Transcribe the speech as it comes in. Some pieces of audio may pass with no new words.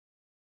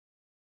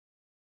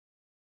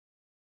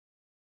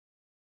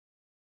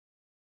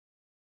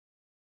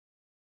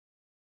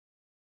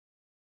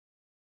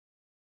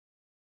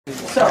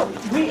So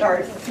we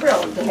are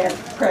thrilled to have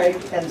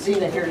Craig and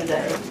Zena here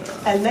today,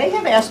 and they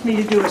have asked me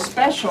to do a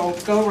special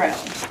go-round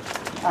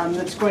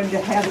that's going to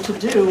have to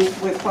do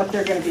with what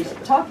they're going to be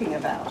talking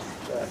about.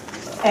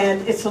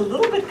 And it's a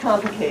little bit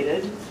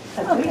complicated.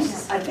 At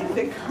least I think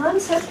the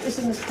concept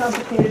isn't as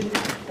complicated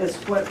as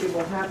what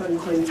will happen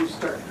when you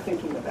start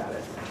thinking about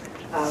it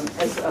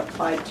as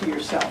applied to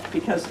yourself.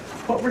 Because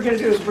what we're going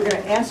to do is we're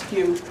going to ask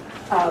you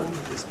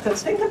to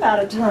think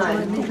about a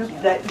time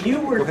that you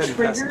were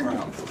triggered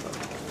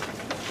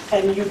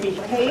and you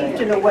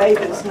behaved in a way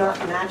that's not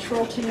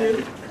natural to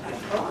you.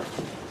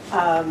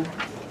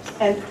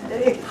 And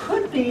it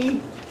could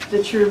be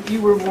that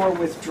you were more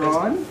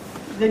withdrawn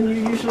than you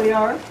usually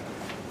are,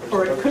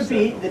 or it could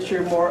be that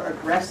you're more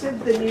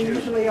aggressive than you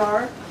usually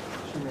are.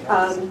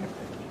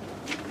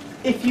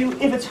 If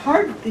it's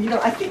hard,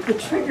 I think the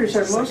triggers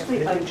are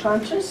mostly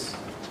unconscious,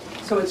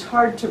 so it's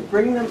hard to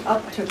bring them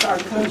up to our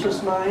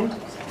conscious mind.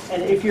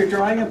 And if you're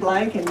drawing a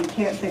blank and you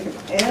can't think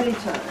of any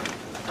time,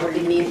 I'll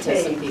be mean to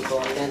some people,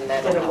 and then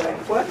that'll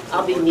help. What?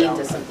 I'll be mean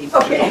to some people,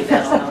 Okay. and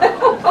that'll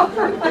help.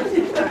 If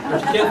you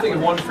can't think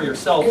of one for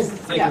yourself,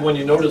 think of when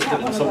you noticed it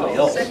in somebody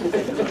else.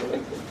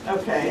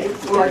 Okay,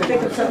 or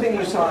think of something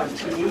you saw on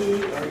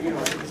TV, or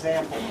an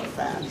example of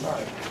that.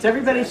 Does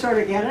everybody sort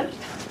of get it?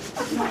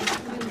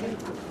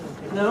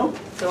 No?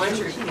 So why don't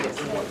you repeat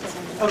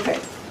it? Okay,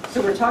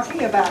 so we're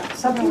talking about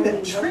something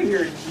that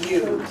triggered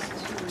you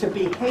to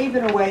behave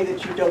in a way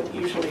that you don't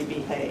usually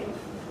behave.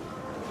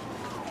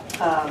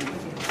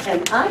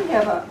 And I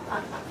have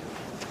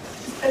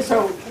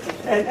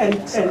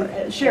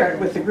and share it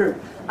with the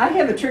group. I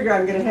have a trigger.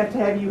 I'm going to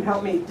have you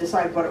help me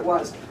decide what it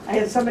was. I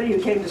had somebody who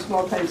came to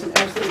small claims and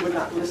absolutely would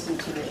not listen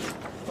to me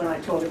when I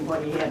told him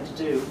what he had to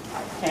do.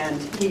 And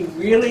he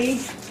really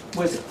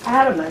was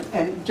adamant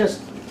and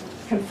just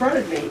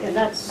confronted me, and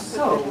that's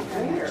so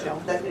rare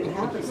that it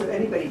happens that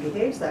anybody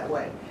behaves that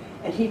way.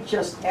 And he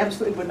just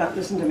absolutely would not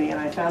listen to me, and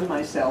I found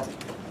myself,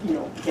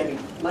 getting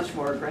much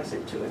more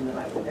aggressive to him than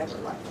I would ever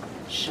like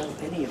show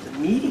any of the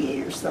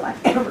mediators that I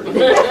ever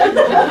did.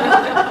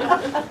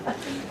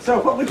 So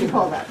what would you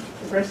call that?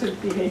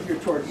 Aggressive behavior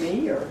toward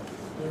me, or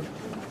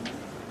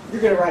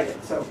you're going to write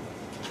it? So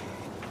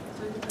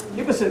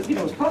it was it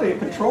was probably a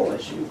control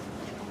issue.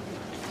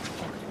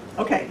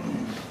 Okay.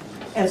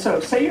 And so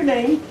say your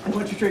name and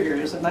what your trigger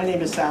is. And my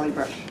name is Sally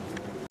Brush.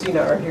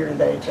 Zena are here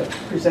today to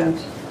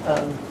present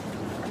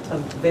a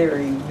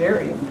very,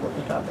 very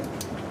important topic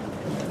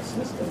in the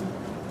system,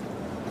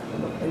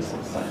 in the place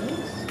of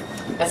science.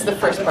 That's the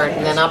first part,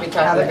 and then I'll be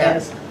talking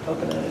about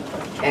open-ended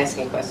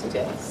asking questions,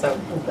 yeah. So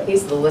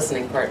he's the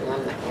listening part, and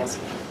I'm the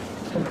asking.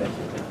 Okay.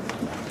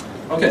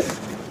 Okay,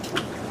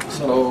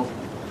 so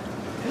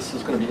this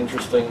is going to be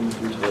interesting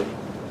due to the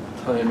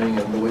timing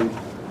and the way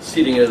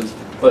seating is,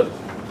 but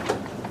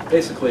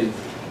basically,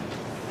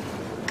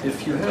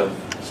 if you have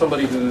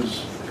somebody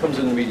who's comes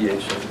into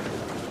mediation,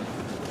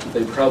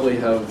 they probably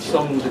have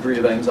some degree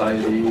of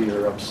anxiety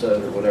or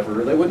upset or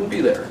whatever, or they wouldn't be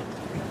there.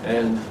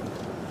 And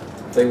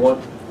they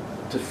want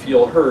to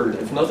feel heard.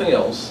 If nothing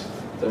else,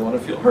 they want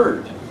to feel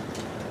heard.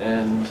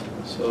 And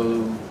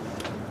so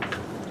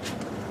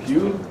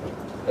you,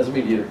 as a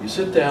mediator, you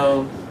sit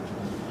down,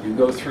 you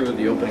go through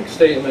the opening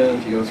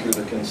statement, you go through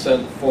the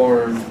consent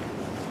form,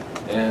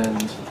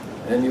 and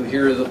you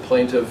hear the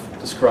plaintiff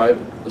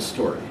describe the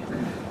story.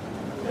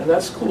 And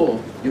that's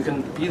cool. You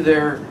can be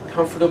there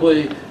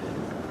comfortably,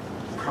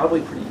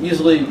 probably pretty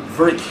easily,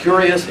 very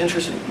curious,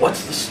 interested.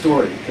 What's the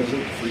story? Because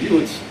for you,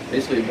 it's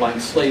basically a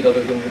blank slate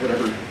other than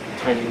whatever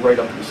tiny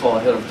write-up you saw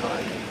ahead of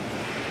time.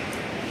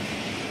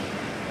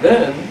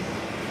 Then,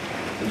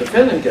 the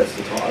defendant gets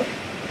to talk,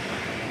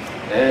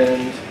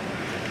 and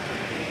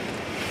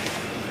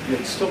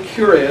you're still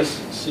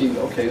curious, see,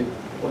 okay,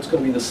 what's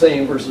going to be the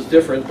same versus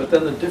different, but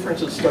then the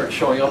differences start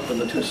showing up in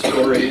the two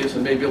stories,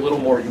 and maybe a little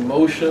more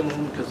emotion,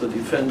 because the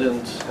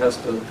defendant has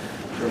to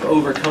sort of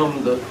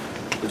overcome the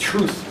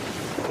truth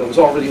that was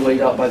already laid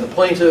out by the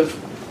plaintiff.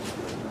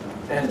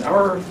 And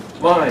our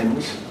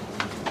minds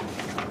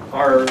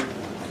are,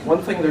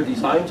 one thing they're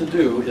designed to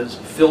do is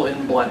fill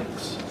in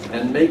blanks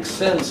and make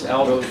sense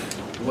out of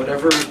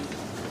whatever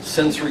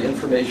sensory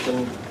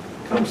information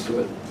comes to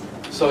it.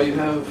 So you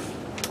have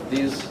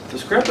these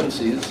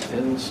discrepancies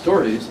in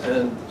stories,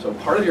 and so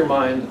part of your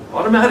mind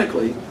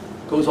automatically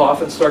goes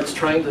off and starts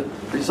trying to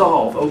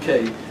resolve,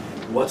 okay,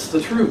 what's the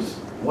truth?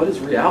 What is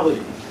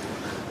reality?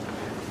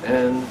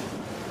 And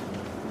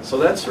so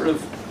that's sort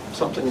of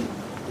something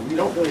we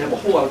don't really have a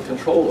whole lot of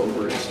control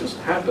over. It's just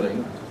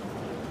happening.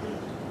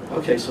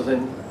 Okay, so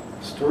then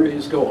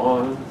stories go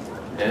on,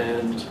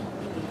 and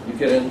you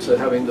get into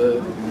having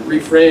to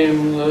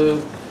reframe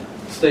the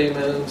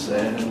statements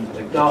and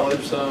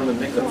acknowledge them and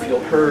make them feel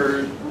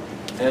heard.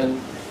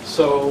 And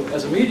so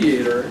as a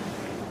mediator,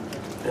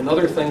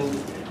 another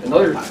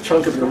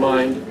chunk of your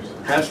mind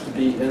has to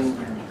be in,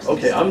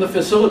 okay, I'm the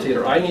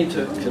facilitator. I need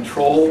to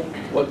control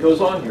what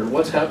goes on here.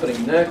 What's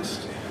happening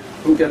next?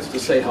 Who gets to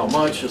say how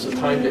much? Is it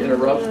time to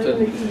interrupt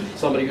and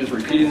somebody who's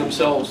repeating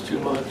themselves too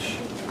much?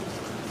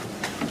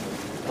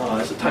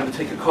 Is it time to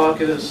take a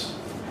caucus?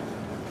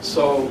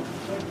 So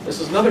this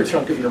is another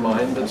chunk of your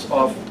mind that's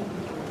off,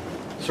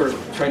 sort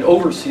of trying to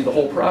oversee the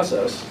whole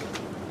process.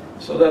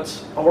 So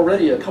that's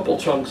already a couple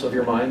chunks of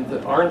your mind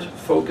that aren't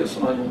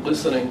focused on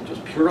listening,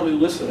 just purely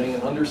listening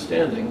and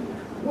understanding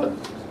what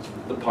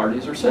the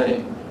parties are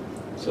saying.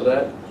 So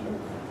that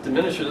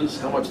diminishes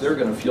how much they're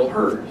going to feel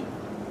heard.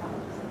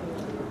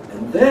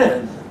 And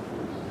then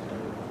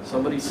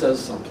somebody says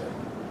something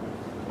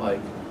like,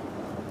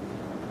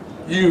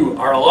 "You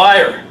are a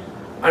liar.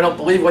 I don't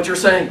believe what you're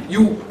saying.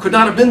 You could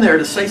not have been there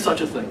to say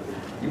such a thing.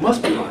 You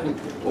must be lying."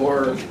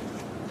 Or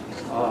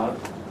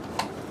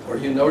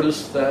you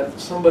notice that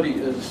somebody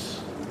is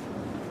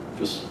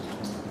just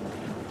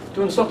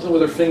doing something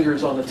with their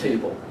fingers on the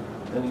table,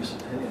 and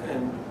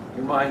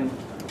your mind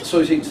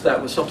associates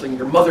that with something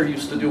your mother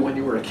used to do when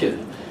you were a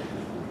kid,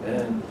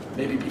 and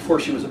maybe before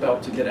she was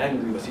about to get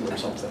angry with you or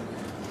something.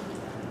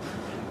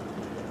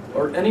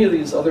 Or any of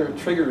these other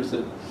triggers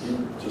that you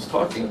were just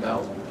talking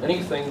about,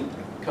 anything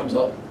comes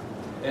up,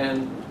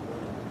 and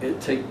it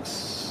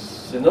takes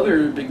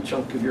another big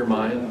chunk of your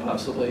mind,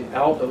 possibly,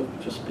 out of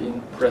just being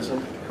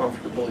present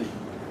comfortably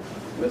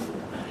with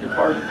your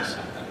partners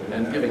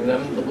and giving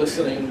them the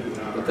listening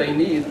that they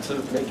need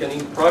to make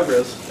any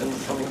progress in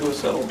coming to a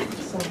settlement.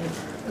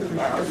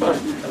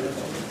 Fine.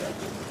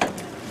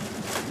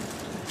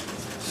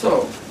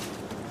 So,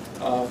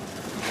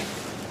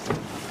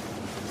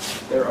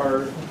 there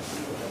are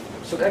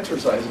some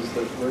exercises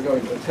that we're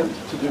going to attempt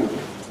to do.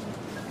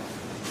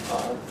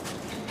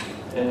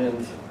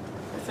 And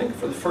I think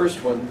for the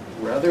first one,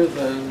 rather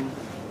than,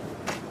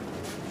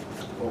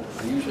 what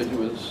I usually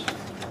do is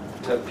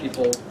have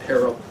people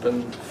pair up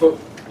and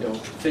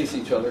face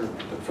each other.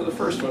 But for the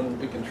first one,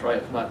 we can try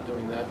it not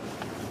doing that.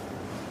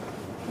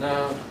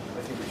 No,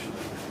 I think we should.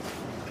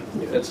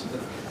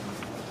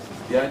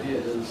 The idea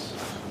is,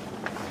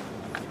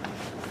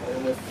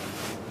 and if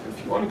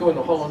you want to go in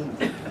the hall and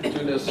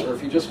do this, or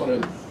if you just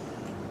want to,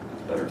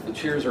 it's better if the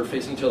chairs are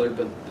facing each other,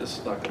 but this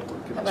is not going to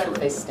work in How this about room.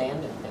 if they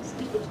stand and face?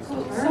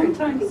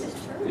 Sometimes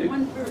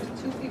one or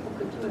two people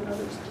could do it,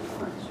 others too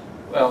much.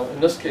 Well, in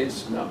this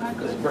case, no,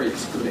 because it's very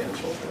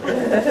experiential.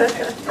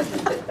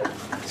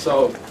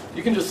 So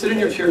you can just sit in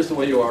your chairs the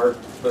way you are,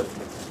 but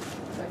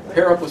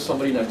pair up with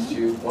somebody next to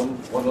you,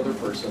 one other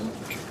person,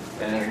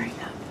 and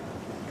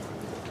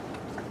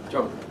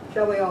jump.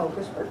 Shall we all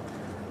whisper?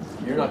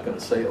 You're not going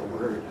to say a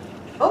word.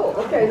 Oh,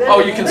 okay. Then Oh,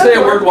 you can say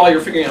a word while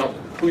you're figuring out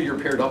who you're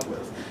paired up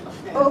with.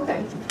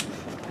 Okay.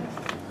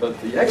 But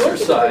the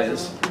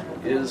exercise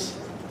is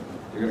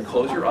you're going to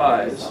close your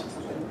eyes,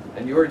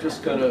 and you are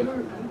just going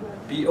to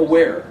be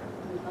aware.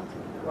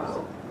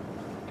 Wow.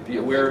 Be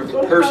aware of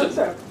the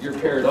person you're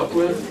paired up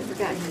with.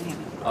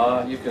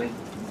 You can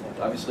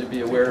obviously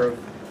be aware of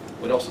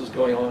what else is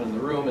going on in the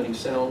room, any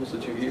sounds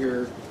that you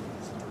hear.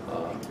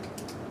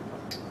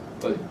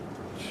 But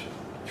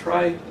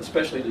try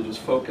especially to just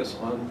focus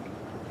on,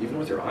 even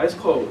with your eyes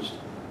closed,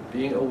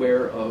 being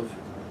aware of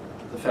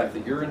the fact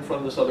that you're in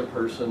front of this other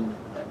person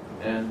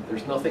and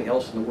there's nothing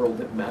else in the world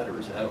that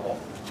matters at all.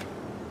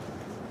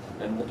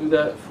 And we'll do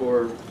that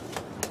for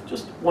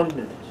just 1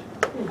 minute.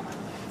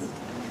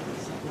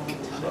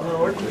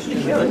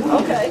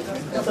 Okay.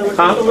 So we're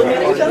supposed to look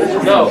at each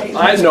other? No,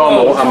 eyes No,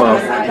 closed. I'm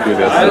gonna do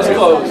this. Eyes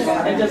closed.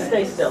 And just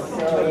stay still.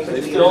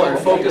 Stay still and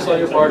focus on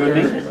your partner.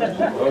 Okay.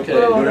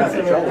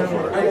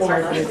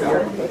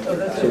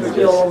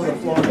 Still over the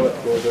floor.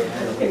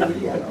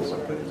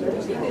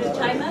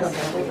 Time us?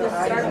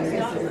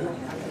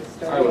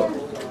 I will.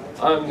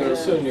 I'm going to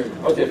assume you're,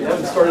 okay, if you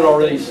haven't started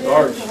already,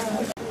 start.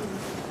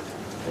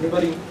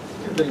 Anybody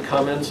have any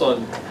comments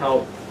on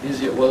how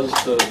easy it was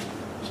to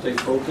stay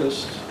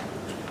focused?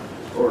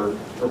 Or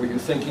were you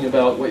thinking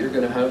about what you're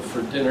going to have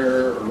for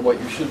dinner or what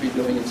you should be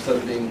doing instead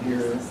of being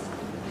here?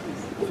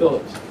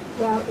 Phyllis?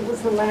 Well, it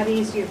was a lot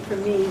easier for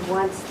me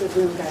once the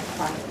room got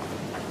quiet.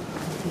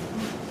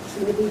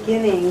 In the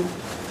beginning,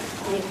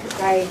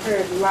 I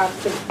heard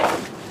lots of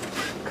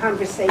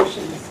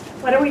conversations.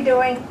 What are we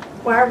doing?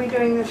 Why are we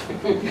doing this?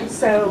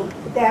 So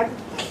that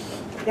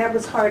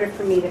was harder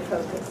for me to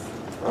focus.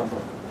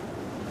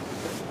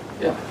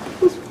 Yeah.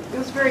 It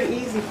was very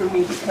easy for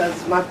me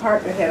because my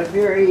partner had a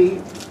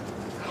very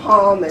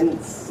calm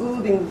and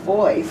soothing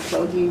voice,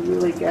 so he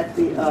really got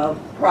the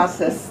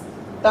process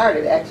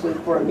started actually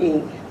for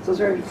me. So it was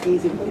very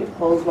easy for me to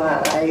close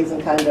my eyes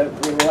and kind of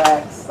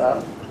relax.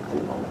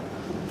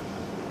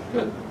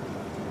 Good.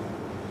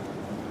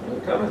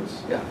 Other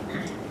comments? Yeah.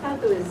 I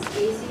thought it was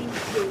easy to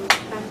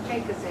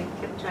concentrate because I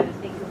kept trying to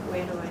think of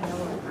where do I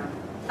know it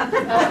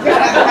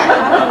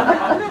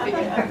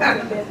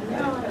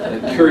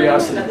from.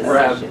 Curiosity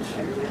grabbed,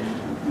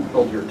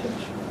 held your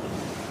attention.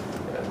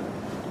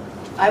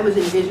 I was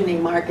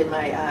envisioning Mark in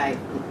my eye,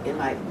 in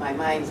my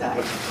mind's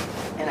eye,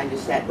 and I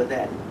just sat with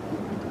that.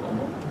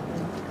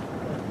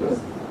 Good.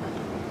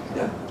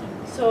 Yeah.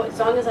 So as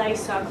long as I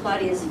saw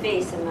Claudia's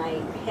face in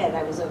my head,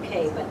 I was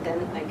okay, but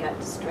then I got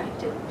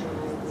distracted and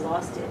I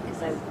lost it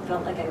because I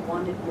felt like I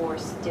wanted more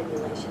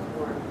stimulation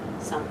or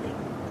something.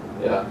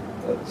 Yeah,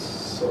 that's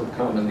so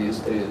common these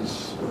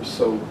days. We're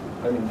so,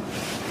 I mean,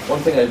 one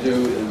thing I do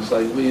is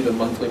I lead a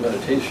monthly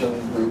meditation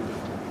group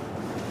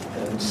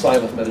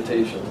silent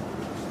meditation.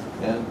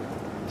 And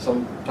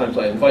sometimes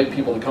I invite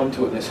people to come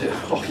to it and they say,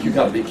 oh, you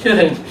gotta be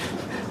kidding.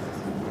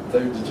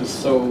 They're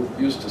just so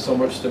used to so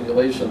much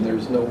stimulation,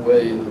 there's no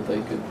way that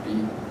they could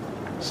be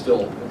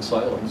still in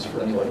silence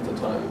for any length of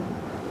time.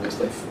 At least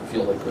they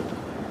feel they could.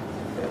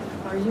 Yeah.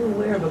 Are you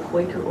aware of a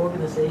Quaker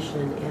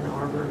organization in Ann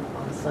Arbor?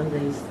 On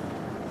Sundays,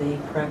 they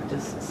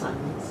practice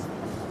silence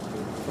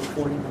for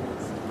 40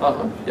 minutes.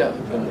 Uh-huh, yeah.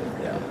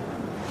 Yeah.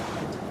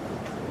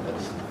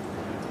 Yes.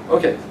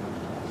 Okay,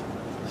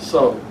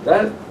 so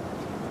that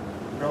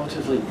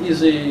relatively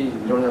easy.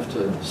 You don't have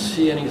to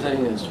see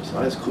anything. It's just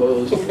eyes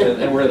closed,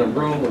 and we're in a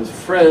room with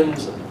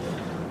friends and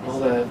all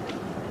that.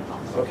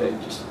 Okay,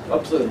 just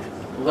up to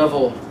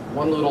level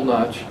one little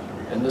notch,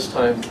 and this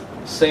time,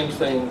 same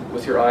thing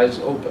with your eyes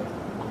open.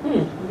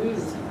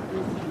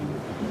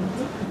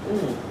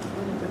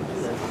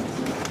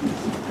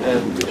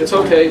 And it's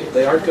okay,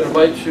 they aren't going to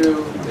bite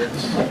you,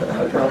 it's,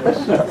 I promise.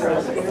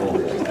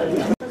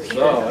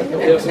 So, I think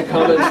we have some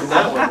comments from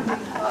that one.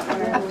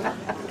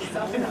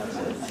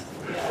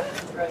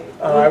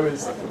 I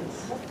was,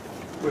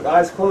 with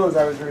eyes closed,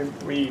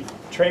 we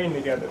trained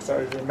together, so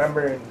I was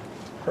remembering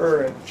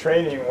her and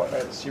training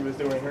as she was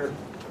doing her.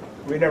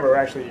 We never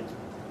actually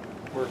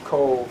were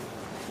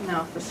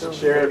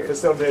shared,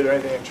 facilitated or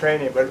anything in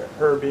training, but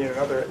her being in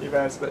other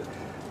events. But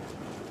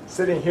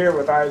sitting here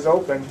with eyes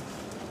open,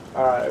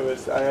 I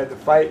had to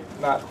fight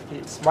not to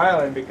keep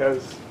smiling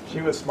because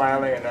she was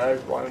smiling and I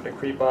wanted to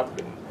creep up.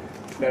 And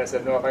then I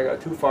said, no, if I go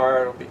too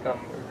far, it'll become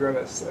a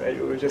grimace.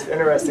 It was just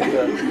interesting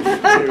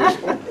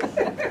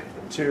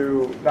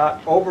to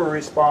not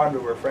over-respond to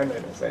her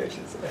friendliness, I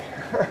should say.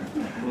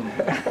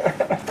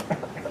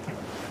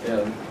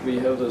 And we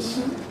have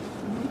this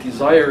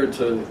desire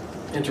to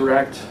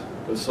interact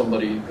with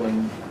somebody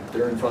when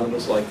they're in front of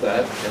us like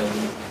that,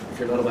 and if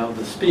you're not allowed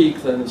to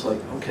speak, then it's like,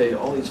 okay,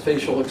 all these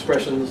facial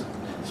expressions,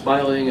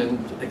 smiling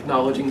and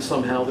acknowledging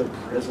somehow their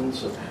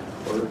presence, or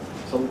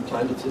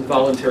sometimes it's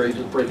involuntary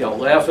to break out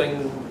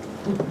laughing.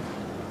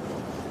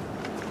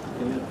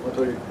 What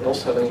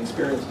else have any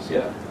experiences?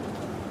 Yeah.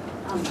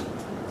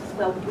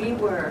 Well, we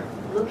were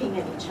looking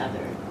at each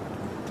other,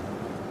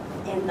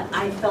 and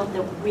I felt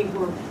that we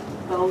were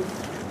both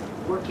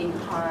working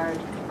hard,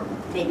 or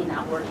maybe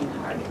not working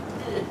hard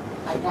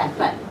like that,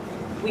 but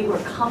we were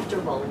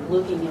comfortable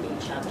looking at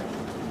each other.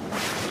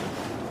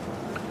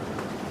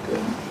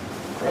 Good.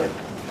 Right.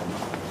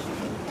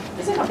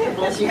 Is it okay?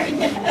 Bless you. I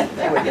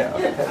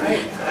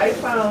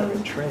found, I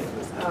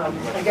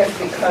guess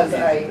because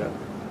I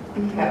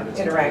have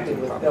interacted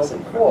with Bill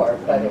before,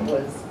 but it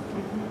was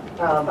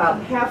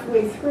about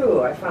halfway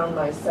through, I found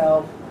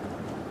myself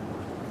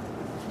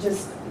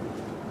just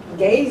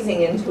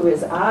gazing into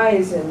his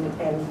eyes and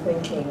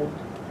thinking,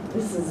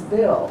 this is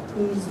Bill,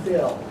 who's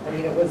Bill? I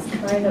mean, it was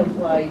kind of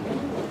like,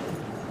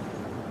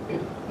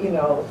 you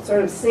know,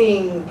 sort of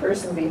seeing the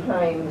person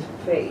behind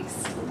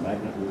face. The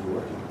magnet was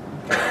working.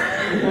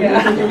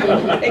 Yeah.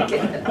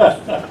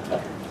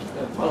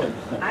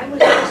 I was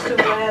just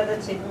aware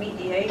that in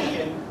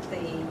mediation,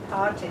 the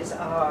parties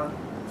are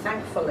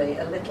thankfully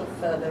a little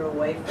further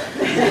away from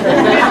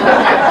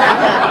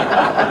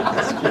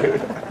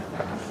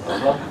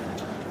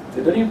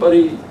Did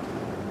anybody,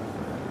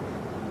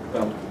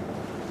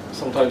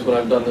 sometimes when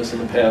I've done this in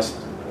the past,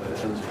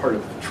 as part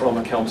of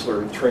trauma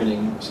counselor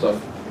training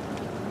stuff,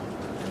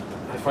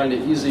 I find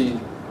it easy,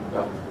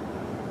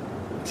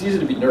 it's easy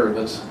to be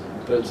nervous,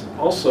 but it's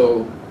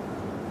also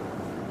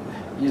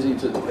easy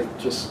to like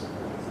just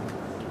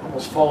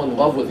almost fall in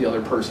love with the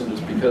other person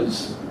just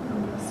because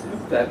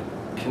that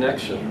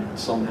connection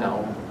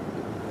somehow.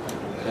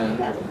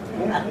 And I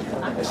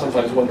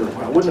sometimes wonder,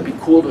 wow, wouldn't it be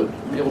cool to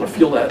be able to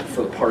feel that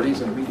for the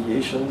parties in a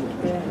mediation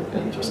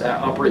and just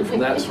operate from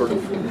that sort of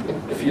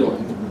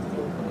feeling?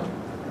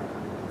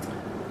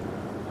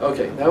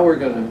 Okay, now we're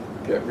going to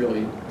get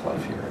really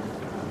tough here.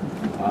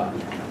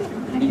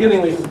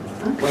 Beginning, we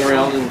went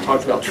around and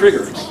talked about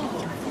triggers.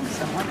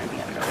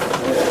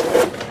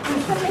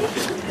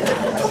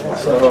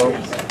 So,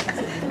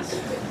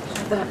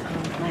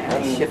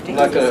 I'm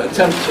not going to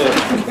attempt to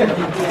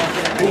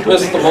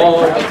list them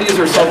all, but these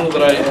are some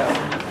that I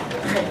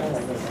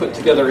put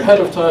together ahead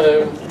of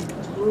time,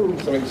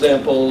 some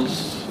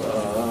examples,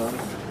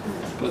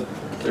 but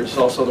there's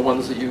also the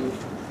ones that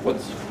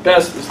what's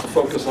best is to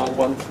focus on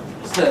one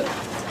that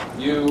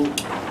you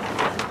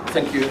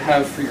think you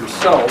have for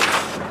yourself.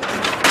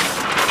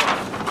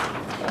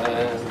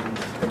 And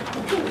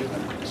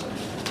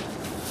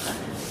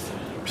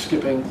I'm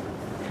skipping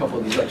a couple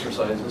of these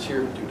exercises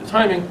here due to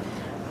timing,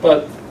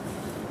 but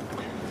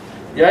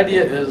the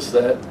idea is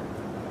that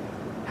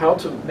how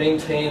to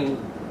maintain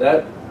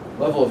that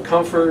level of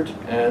comfort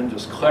and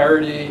just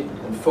clarity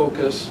and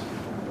focus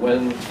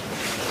when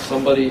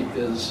somebody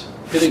is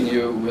hitting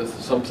you with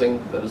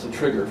something that is a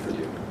trigger for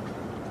you.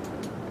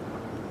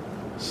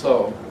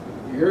 So,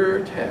 your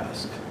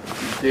task,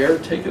 if you dare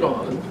take it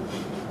on,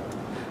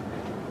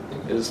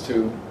 is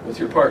to, with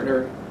your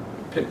partner,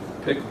 pick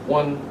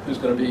one who's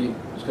going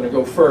to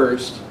go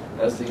first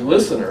as the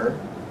listener,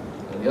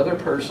 and the other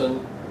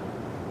person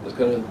is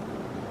going to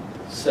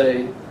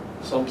say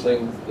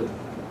something that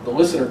the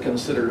listener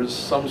considers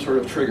some sort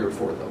of trigger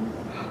for them.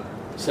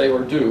 Say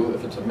or do,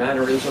 if it's a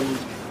mannerism,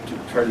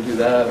 try to do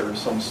that, or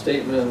some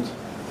statement.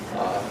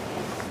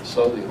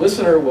 So the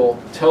listener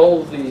will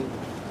tell the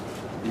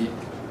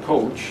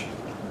coach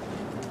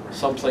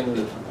something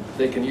that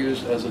they can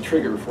use as a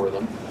trigger for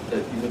them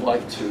that you would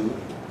like to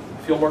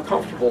feel more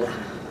comfortable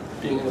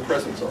being in the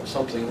presence of,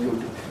 something you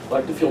would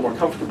like to feel more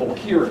comfortable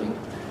hearing.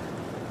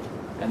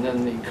 And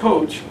then the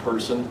coach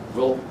person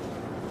will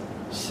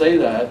say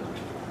that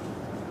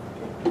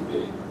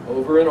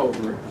over and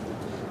over.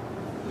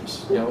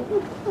 Just, you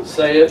know,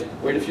 say it,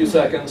 wait a few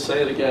seconds,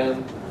 say it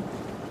again.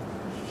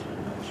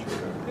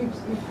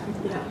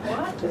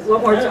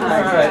 One more time. All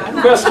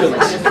right,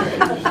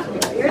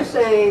 questions? You're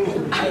saying,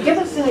 give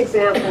us an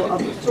example of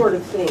the sort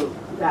of thing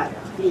that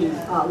the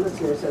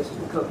listener says to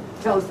the coach,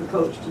 tells the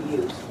coach to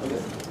use.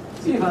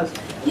 Because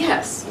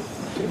Yes.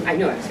 I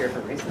knew I was here for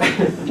a reason.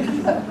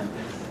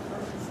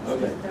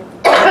 Okay.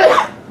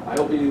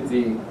 I'll be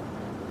the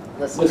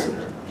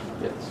listener.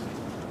 Yes.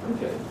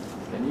 Okay.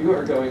 And you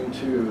are going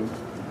to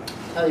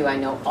Tell you I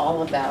know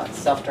all about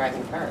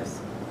self-driving cars.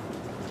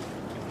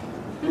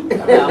 We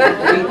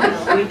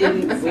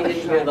didn't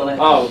hear the last.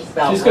 Oh,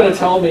 she's going to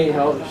tell me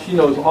how she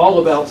knows all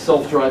about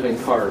self-driving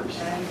cars.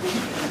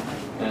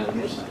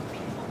 And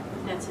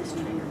That's his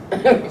trigger.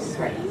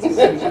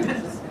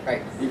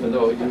 Right. even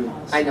though you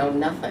I know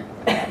nothing.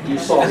 you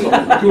saw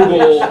some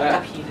Google,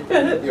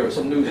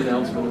 some news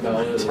announcement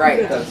about it.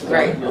 Right, That's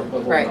right, your level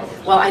of right.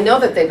 knowledge. Well, I know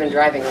that they've been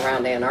driving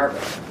around Ann Arbor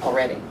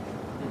already.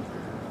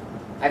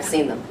 I've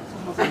seen them.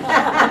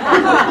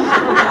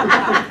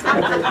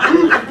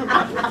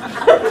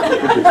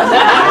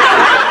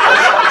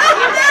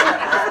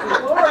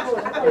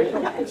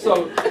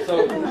 So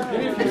give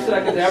me a few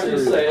seconds after you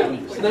say it,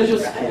 and then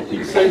just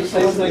say the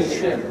same thing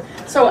again.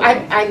 So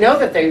I know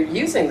that they're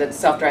using the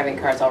self-driving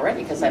cars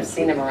already because I've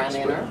seen them around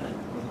Ann Arbor.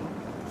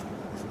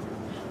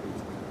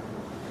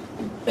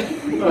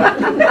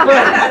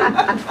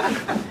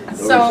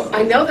 So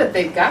I know that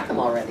they've got them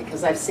already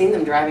because I've seen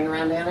them driving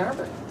around Ann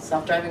Arbor,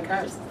 self-driving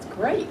cars. It's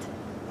great.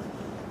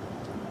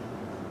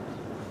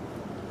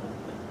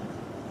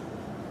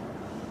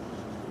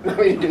 Are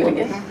we doing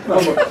it again?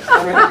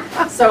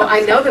 So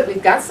I know that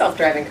we've got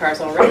self-driving cars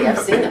already. I've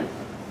seen them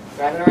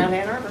driving around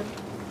Ann Arbor.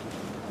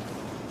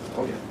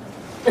 Okay.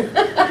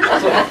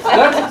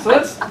 So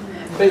that's the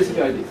basic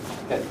idea.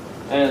 Okay.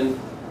 And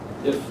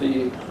if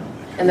the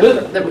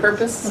The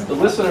purpose? The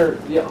listener,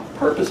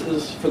 purpose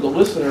is for the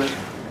listener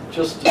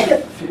just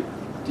to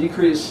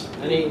decrease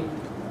any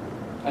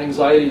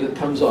anxiety that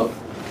comes up,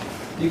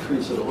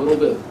 decrease it a little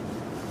bit,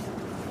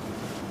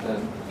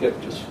 and get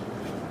just,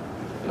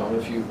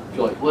 if you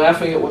feel like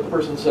laughing at what the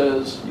person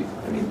says, you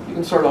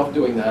can start off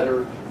doing that,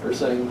 or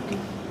saying,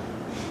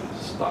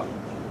 stop,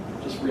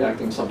 just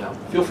reacting somehow.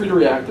 Feel free to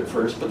react at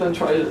first, but then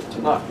try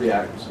to not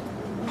react.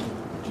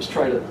 Just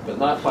try to, but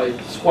not by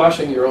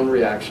squashing your own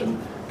reaction,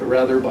 but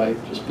rather by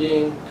just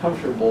being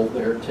comfortable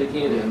there,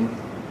 taking it in.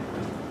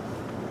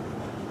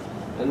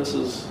 And this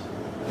is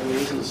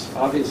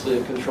obviously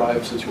a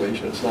contrived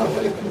situation. It's not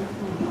like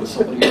with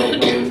somebody you don't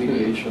know in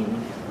mediation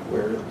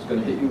where it's going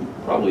to hit you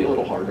probably a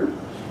little harder.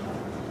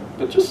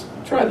 But just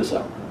try this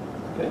out,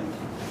 okay?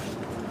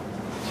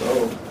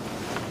 So,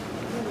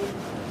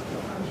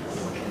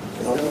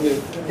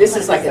 This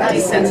is like a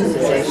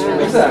desensitization.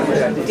 Exactly.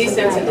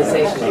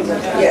 Desensitization.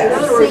 in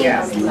other words,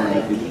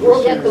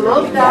 we'll get the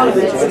most out of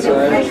it and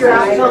figure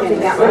out something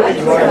that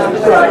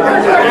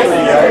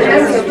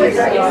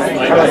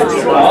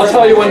I'll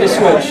tell you when to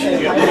switch.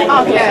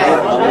 Okay.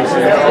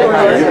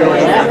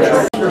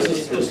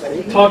 Versus just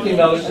talking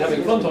about it and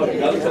having fun talking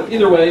about it, but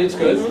either way, it's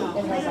good.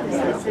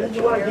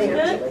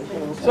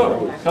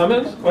 So,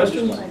 comments,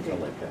 questions?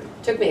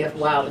 Took me a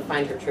while to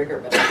find her trigger,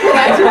 but Yeah,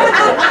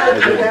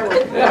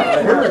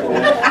 I heard.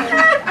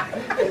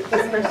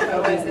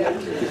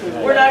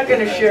 We're not going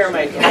to share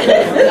my.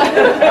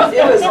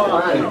 It was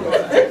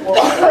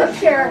fun.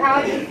 Chair,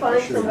 how do you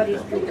find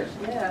somebody's trigger?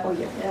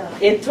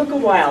 It took a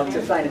while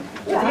to find it.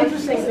 But the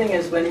interesting thing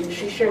is when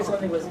she shared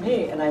something with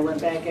me and I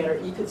went back at her,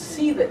 you could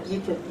see that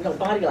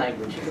body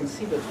language, you can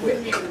see the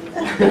twitch.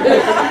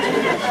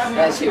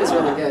 yeah, she was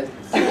really good.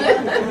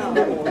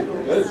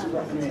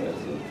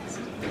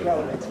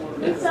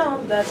 It's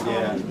that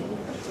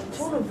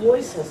tone of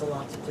voice has a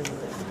lot to do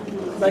with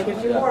it. Like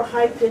if you're more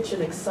high pitched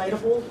and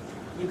excitable,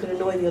 you can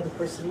annoy the other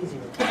person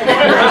easier. Yeah.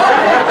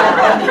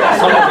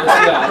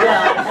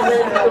 Yeah, and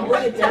then if you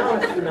bring it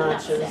down a few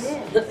notches,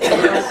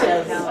 it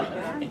says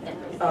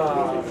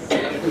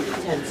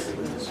tense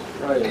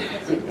Right.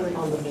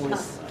 on the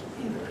voice.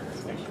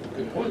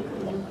 Good point.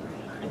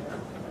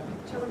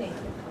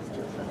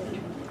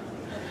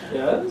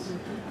 Yes?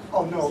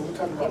 Oh, no, we're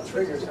talking about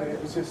triggers, and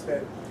it was just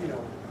that,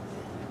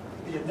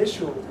 the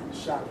initial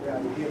shock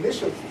value,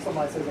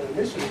 somebody says an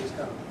initial is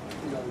coming,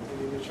 and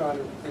then you're trying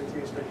to bring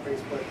to a straight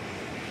face, but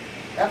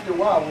after a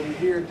while, when you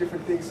hear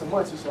different things so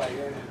much, it's like,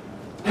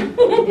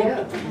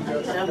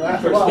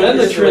 after a while, Then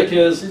the trick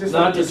you is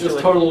not to just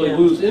totally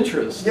lose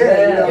interest. like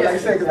I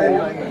said, because they're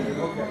like,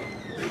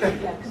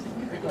 okay.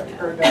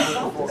 Heard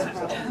that before, so.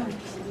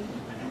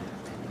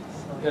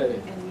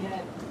 Okay.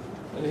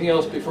 Anything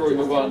else before we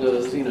move on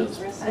to Zena's?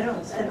 I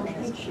don't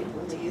think she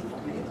believed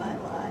me my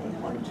lie.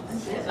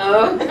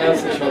 Oh.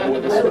 That's the trouble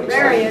with this one.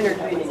 Very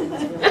entertaining.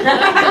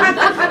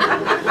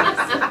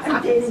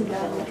 I'm dating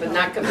down. But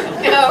not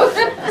compelling. No.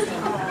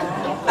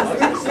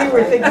 We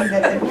were thinking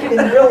that in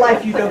real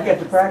life you don't get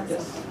to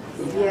practice.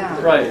 Yeah.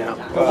 Right.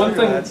 But one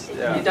thing,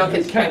 You don't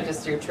get to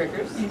practice your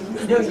triggers?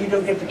 No, you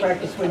don't get to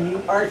practice when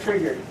you are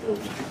triggered.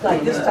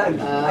 Like this time,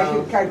 I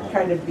could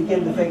kind of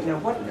begin to think, now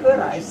what could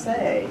I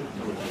say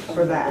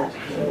for that?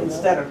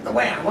 Instead of the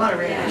way I want to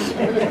react.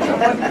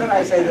 What could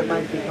I say that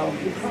might be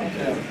helpful?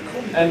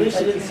 and And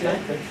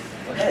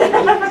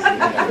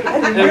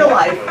in real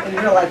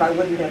life, I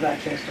wouldn't have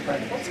that chance to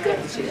practice.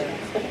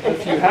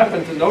 if you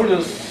happen to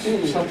notice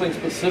something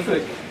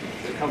specific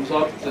that comes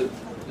up that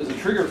is a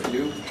trigger for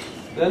you,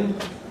 then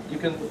you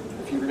can,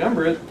 if you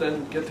remember it,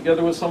 then get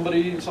together with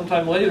somebody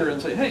sometime later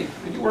and say, hey,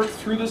 could you work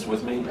through this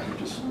with me?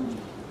 Just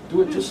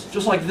do it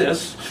just like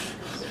this,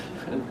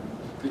 and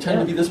pretend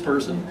to be this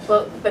person.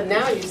 Well, but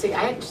now you see,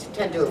 I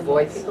tend to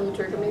avoid people who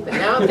trigger me, but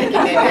now I'm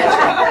thinking maybe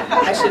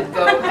I should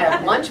go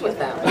have lunch with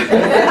them.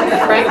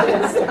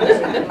 Practice.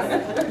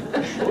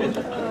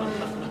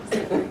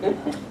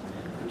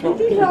 Could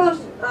you tell us,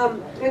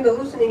 in the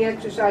listening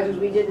exercises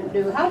we didn't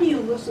do, how do you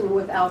listen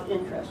without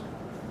interest?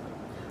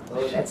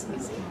 Oh, that's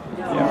easy.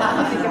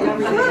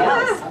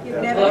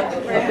 You've never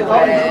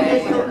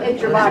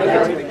it's your body.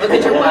 Look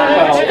at your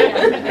Well, watch.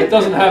 it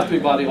doesn't have to be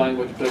body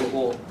language, but it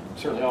will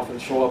certainly often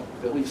show up,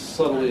 at least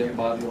subtly, in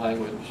body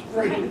language.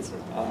 Right.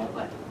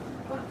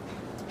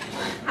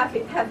 Have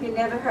you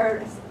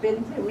never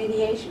been to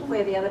mediation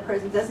where the other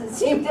person doesn't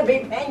seem to be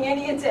paying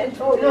any attention?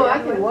 No, I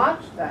can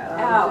watch that.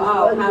 I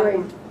was just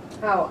wondering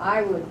how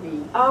I would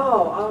be.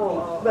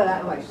 But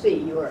I see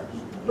you are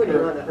putting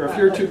on Or if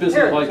you're too busy,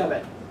 appearance like, of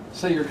it.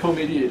 say you're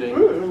co-mediating.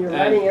 You're and-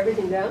 writing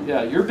everything down?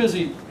 Yeah, you're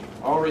busy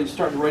already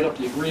starting to write up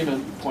the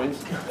agreement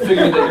points,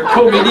 figuring that your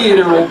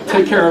co-mediator will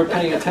take care of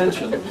paying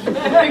attention. I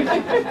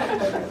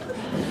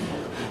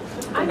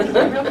think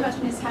the real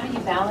question is, how do you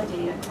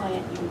validate a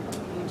client you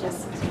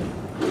just,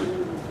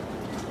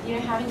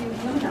 how do you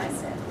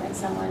humanize it? Like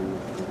someone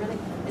who really,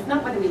 it's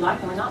not whether we like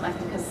them or not like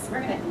them, because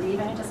we're going to leave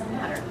and it doesn't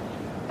matter.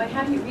 But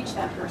how do you reach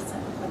that person?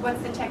 Like,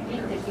 what's the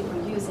technique that people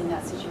use in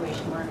that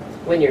situation where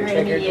When you're in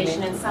triggered, you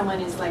mediation mean? and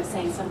someone is like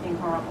saying something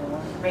horrible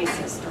or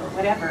racist or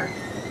whatever?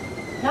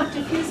 Not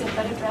diffuse it,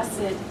 but address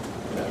it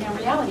in a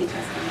reality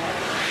testing way.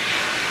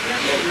 You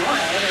don't ignore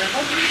it, or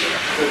what do you do?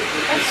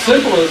 The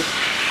simplest,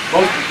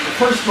 the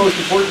first most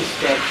important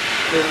step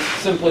is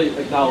simply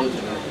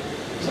acknowledging it.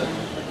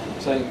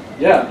 Saying,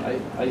 yeah,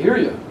 I hear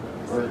you.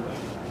 Or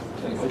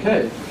saying,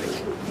 okay.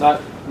 Not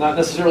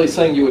necessarily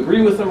saying you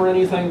agree with them or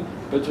anything,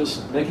 but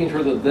just making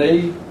sure that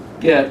they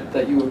get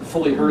that you have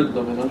fully heard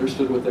them and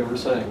understood what they were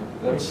saying.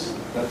 That's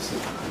the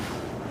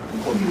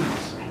important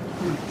piece.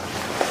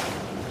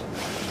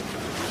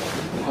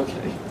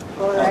 Okay.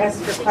 Or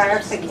ask for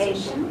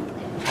clarification.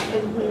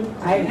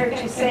 I heard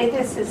you say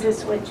this, is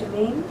this what you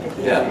mean?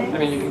 Yeah, I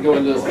mean, you can go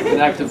into like an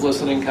active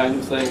listening kind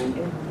of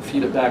thing,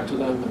 feed it back to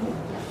them, and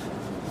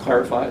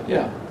clarify it,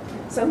 yeah.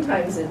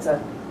 Sometimes it's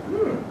a,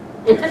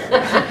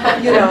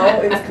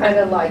 it's kind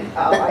of like,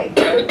 I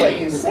heard what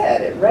you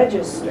said, it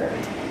registered,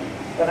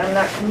 but I'm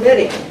not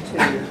committing to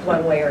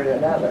one way or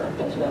another.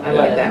 I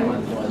like that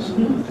one.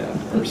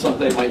 Yeah. Or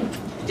something might.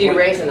 Do you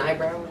raise an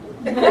eyebrow?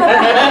 Well,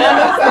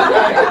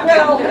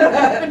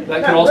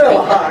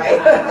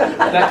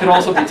 That could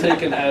also be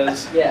taken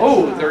as, Yes.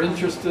 oh, they're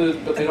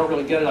interested, but they don't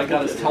really get it. I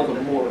got to tell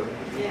them more.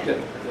 Get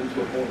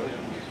into it more.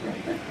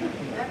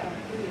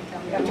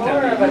 Which more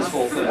can of be a a,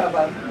 useful thing.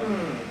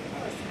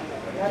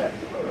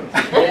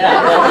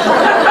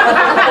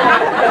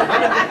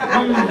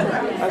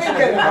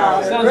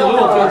 Sounds a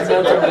little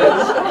judgmental.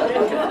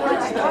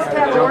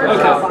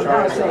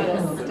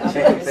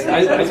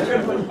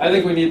 I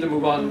think we need to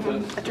move on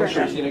to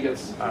Christina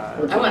gets. I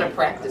want to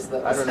practice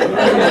those. I don't know.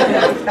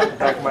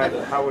 Back of my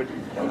head, how would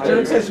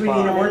Joan says we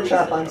need a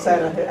workshop on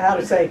Saturday, how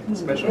to say.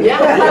 Especially. Yeah.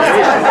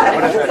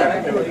 What does that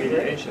have to do with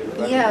mediation?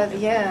 Yeah.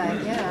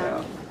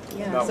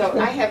 So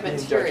I have Being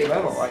materials.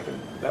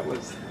 judgmental, that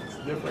was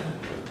different.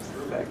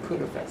 That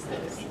could affect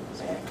things.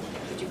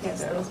 Did you catch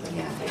those?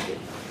 Yeah, thank you.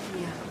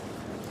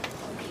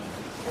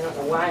 I don't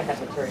know why I have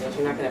materials.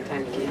 You're not going to have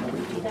time to read them.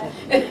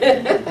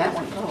 That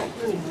one,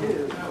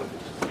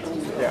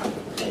 Yeah.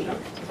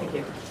 Thank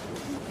you.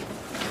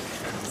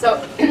 So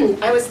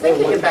I was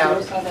thinking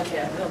about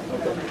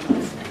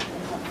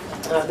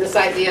this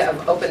idea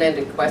of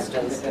open-ended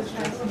questions.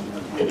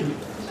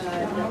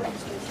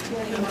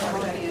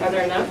 Are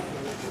there enough?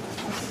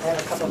 I have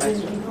a couple of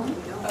extra.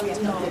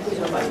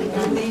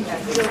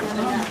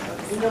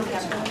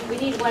 We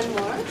need one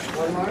more.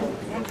 One more?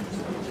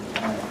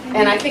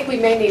 And I think we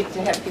may need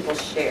to have people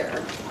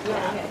share.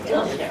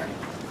 We'll share.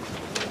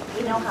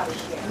 We know how to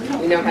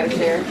share. You know how to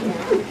share?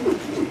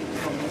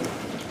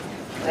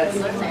 That's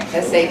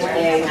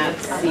SHA, not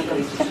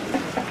CH.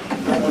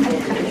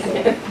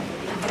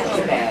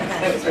 Too bad.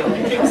 That was really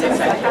interesting.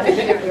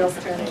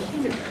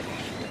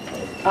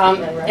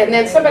 And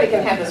then somebody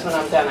can have this when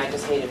I'm done. I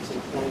just needed to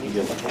know you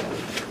to look at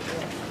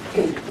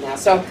it now.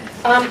 So,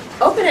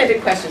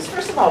 open-ended questions.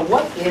 First of all,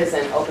 what is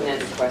an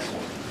open-ended question?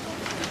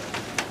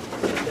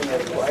 Something that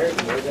requires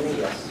more than a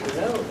yes or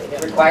no. They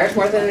have- Requires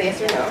more than a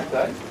yes or no.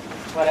 Good.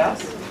 What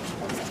else?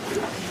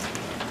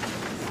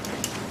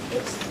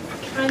 It's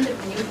kind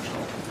of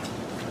neutral.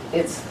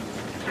 It's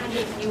Kind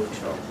of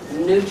neutral.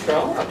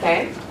 neutral.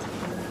 Okay.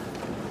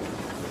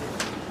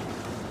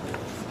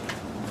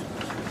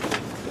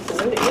 It's a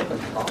way to get them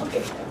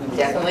talking. I mean,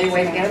 Definitely a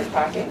way to get them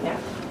talking. Yeah.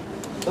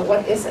 But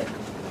what is it?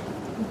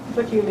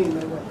 What do you mean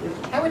by what is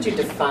it? How would you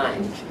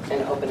define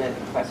an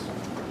open-ended question?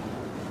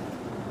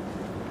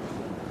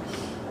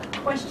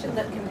 Question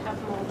that can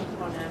have more than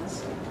one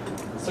answer.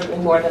 Certainly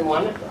more than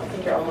one. I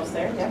think you're almost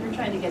there. Yeah. You're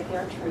trying to get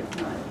their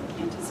truth, not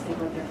anticipate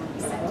what they're going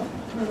to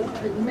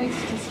say. It makes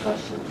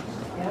discussion.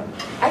 Yeah.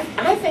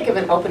 I think of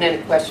an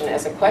open-ended question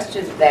as a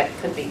question that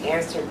could be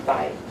answered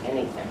by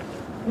anything.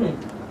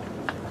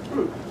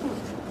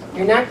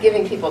 You're not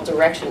giving people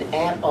direction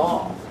at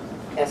all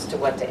as to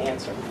what to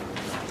answer.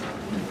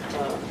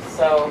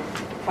 So,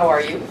 how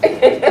are you?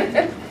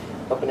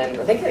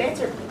 Open-ended. They could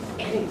answer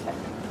anything,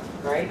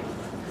 right?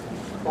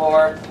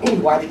 Or,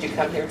 why did you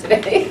come here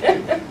today?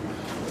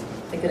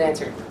 They could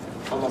answer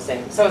almost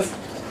anything. So it's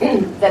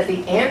that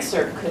the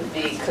answer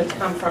could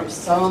come from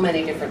so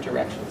many different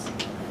directions.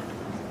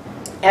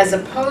 As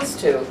opposed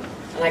to,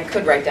 and I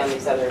could write down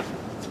these other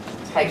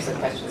types of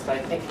questions, but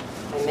I think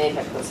I may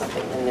have put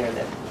something in there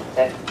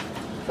that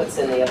puts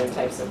in the other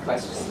types of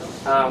questions.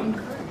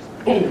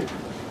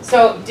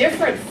 So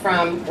different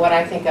from what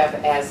I think of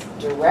as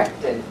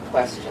directed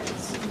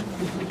questions,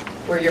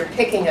 where you're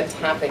picking a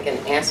topic and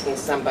asking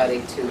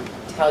somebody to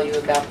tell you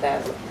about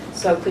that.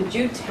 So could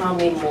you tell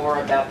me more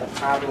about the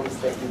problems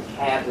that you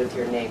had with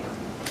your neighbor?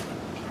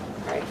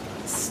 Right?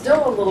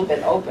 Still a little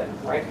bit open,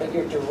 right? But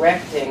you're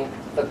directing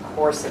the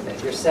course of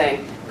it. You're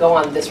saying, go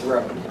on this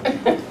road,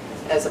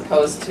 as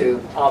opposed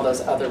to all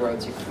those other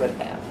roads you could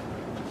have.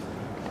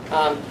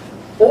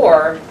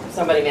 Or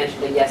somebody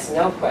mentioned a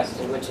yes-no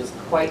question, which is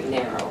quite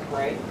narrow,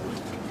 right?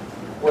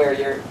 Where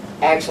you're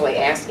actually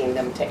asking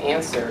them to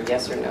answer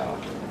yes or no.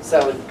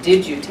 So,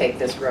 did you take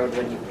this road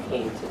when you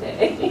came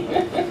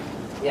today?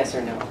 Yes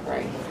or no,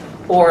 right?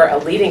 Or a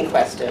leading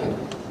question.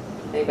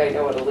 Anybody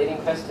know what a leading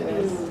question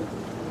is?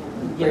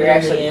 Where you're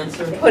actually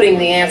putting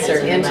the answer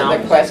into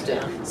the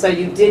question. So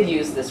you did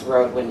use this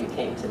road when you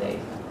came today,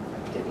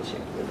 didn't you?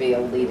 It would be a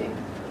leading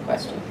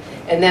question.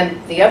 And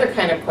then the other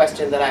kind of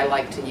question that I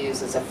like to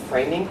use is a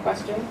framing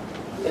question,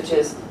 which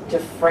is to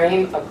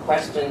frame a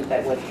question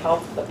that would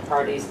help the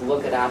parties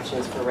look at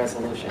options for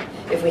resolution.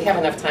 If we have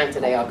enough time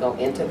today, I'll go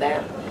into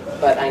that,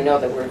 but I know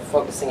that we're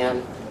focusing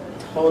on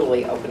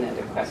totally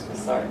open-ended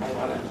questions, so I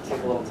want to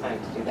take a little time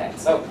to do that.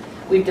 So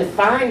we've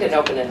defined an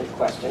open-ended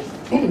question,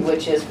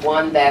 which is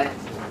one that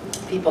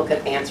people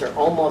could answer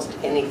almost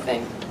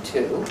anything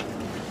to.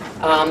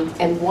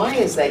 And why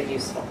is that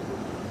useful?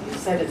 You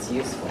said it's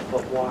useful,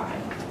 but why?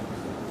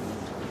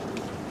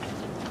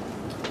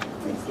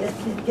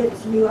 It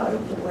gets you out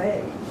of the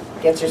way.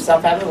 Gets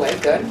yourself out of the way,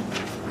 good.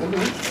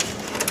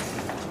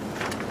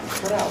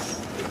 What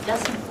else? It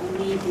doesn't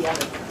lead the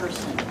other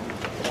person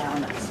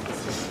down a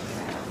specific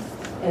track.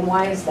 And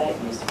why is that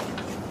useful?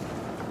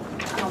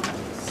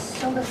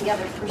 So that the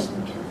other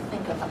person can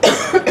think of other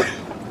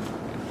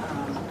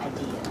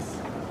ideas.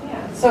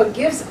 Yeah. So it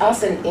gives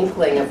us an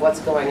inkling of what's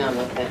going on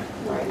with them,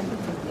 right?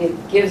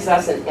 It gives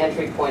us an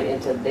entry point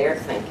into their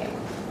thinking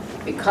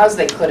because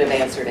they could have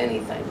answered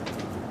anything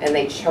and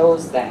they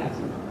chose that.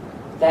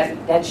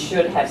 That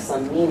should have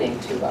some meaning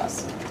to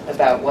us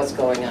about what's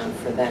going on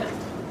for them,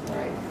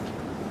 right?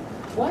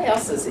 Why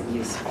else is it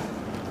useful?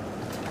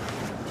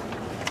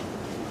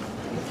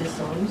 It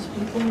disarms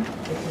people.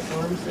 It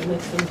disarms and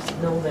makes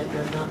them know that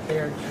you're not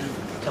there to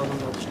tell them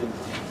what to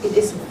do. It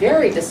is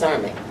very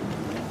disarming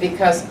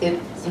because it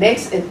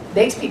makes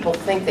people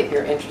think that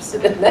you're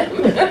interested in them,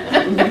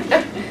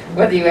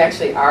 whether you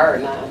actually are or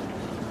not,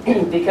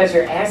 because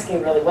you're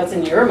asking really what's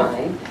in your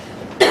mind.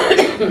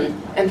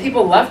 And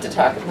people love to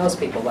talk, most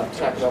people love to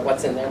talk about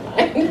what's in their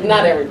mind.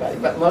 Not everybody,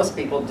 but most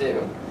people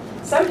do.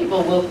 Some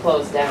people will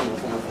close down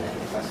with an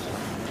open-ended question.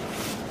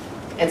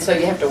 And so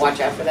you have to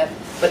watch out for that,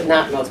 but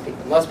not most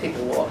people. Most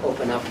people will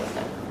open up with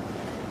them.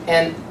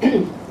 And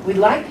we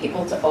like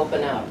people to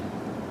open up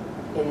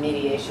in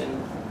mediation.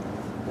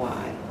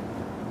 Why?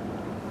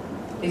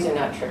 These are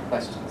not trick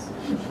questions.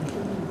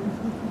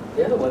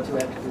 They're the ones who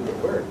have to do the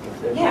work.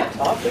 If they're not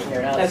talking,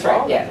 they're not That's right,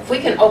 solving. yeah. If we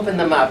can open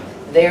them up,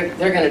 they're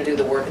going to do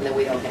the work and then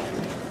we don't have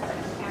to.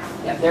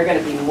 Yeah, they're going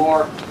to be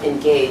more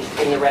engaged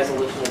in the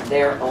resolution of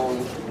their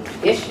own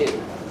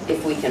issue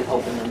if we can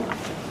open them up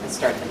and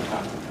start them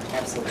talking.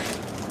 Absolutely.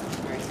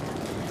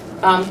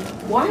 Right.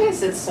 Why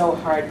is it so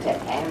hard to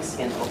ask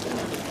an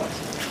open-ended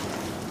question?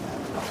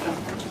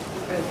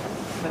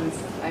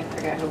 I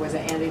forgot who was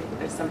it, Andy,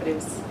 if somebody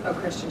was,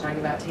 Christian talking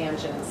about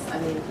tangents. I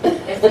mean,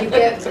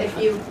 if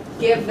you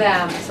give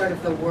them sort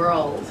of the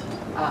world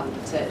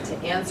to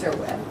answer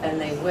with, and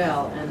they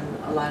will, and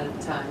a lot of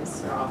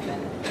times or often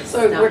it's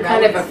So not we're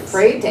kind of relevant.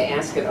 afraid to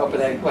ask an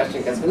open-ended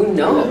question because who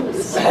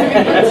knows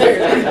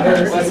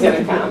what's going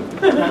to come.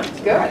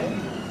 Good.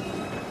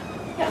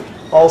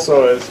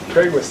 Also, as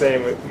Craig was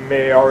saying, we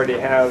may already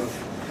have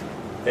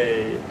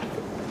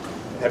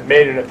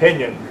made an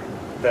opinion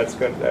that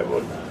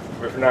will, if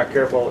we're not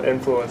careful,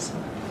 influence,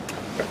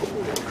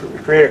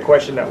 create a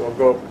question that will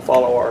go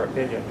follow our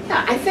opinion.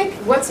 Yeah, I think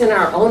what's in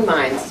our own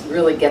minds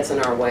really gets in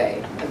our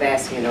way of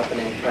asking an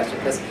open-ended question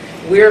because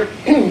we're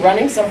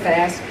running so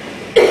fast,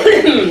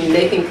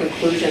 making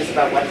conclusions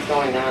about what's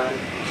going on,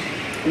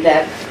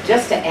 that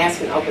just to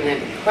ask an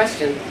open-ended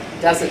question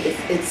doesn't,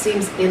 it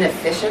seems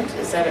inefficient,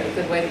 is that a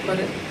good way to put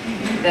it?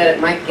 That it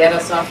might get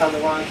us off on the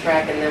wrong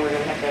track and then we're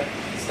going to have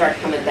to start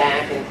coming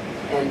back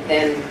and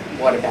then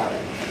what about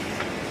it?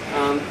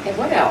 And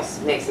what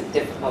else makes it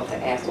difficult to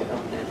ask an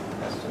open-ended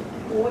question?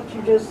 What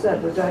you just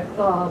said, does that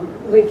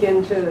link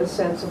into a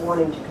sense of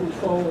wanting to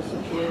control the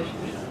situation?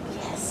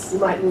 Yes. You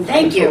might lose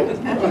Thank you.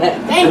 control.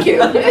 Thank you.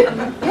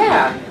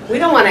 Yeah, we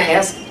don't want to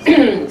ask,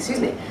 excuse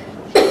me,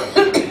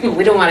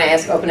 we don't want to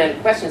ask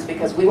open-ended questions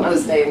because we want to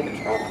stay in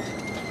control.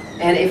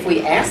 And if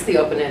we ask the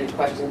open-ended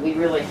question, we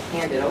really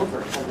hand it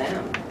over to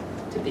them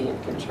to be in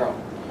control.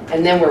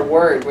 And then we're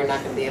worried we're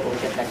not going to be able to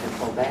get that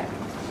control back.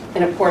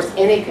 And of course,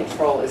 any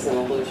control is an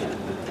illusion.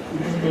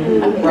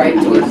 Right?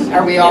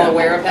 Are we all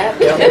aware of that?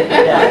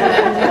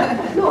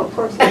 No, of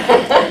course not.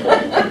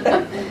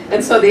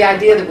 And so the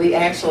idea that we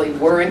actually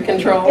were in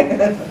control,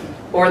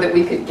 or that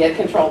we could get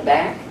control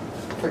back,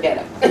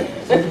 forget it.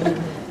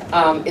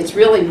 It's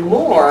really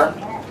more,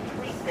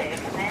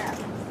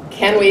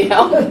 can we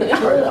help?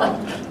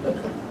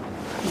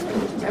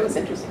 That was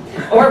interesting.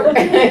 Or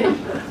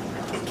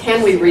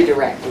can we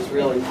redirect is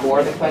really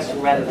more the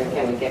question rather than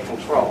can we get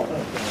control,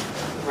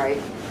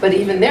 right? But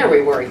even there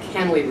we worry,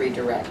 can we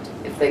redirect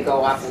if they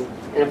go off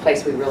in a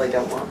place we really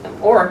don't want them?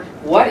 Or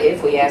what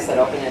if we ask that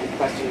open-ended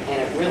question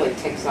and it really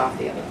ticks off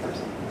the other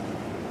person?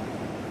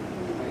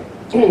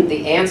 Right?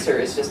 The answer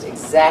is just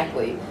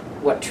exactly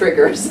what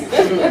triggers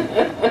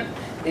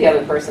the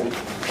other person.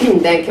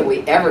 Then can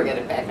we ever get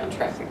it back on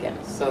track again?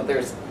 So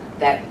there's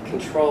that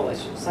control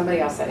issue. Somebody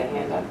else had a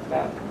hand up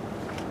about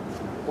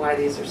why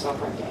these are so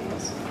hard to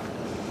ask.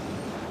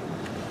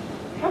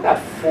 How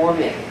about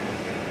forming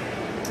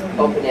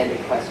open-ended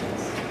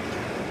questions?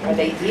 Are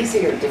they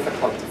easy or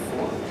difficult to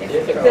form?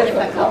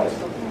 Difficult.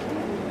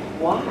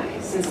 Why?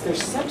 Since they're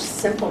such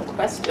simple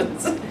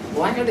questions,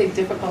 why are they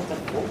difficult to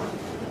form?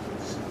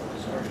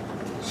 Sorry.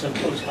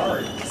 Simple is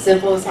hard.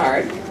 Simple is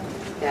hard.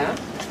 Yeah.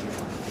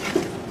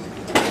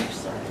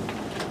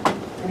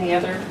 Any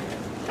other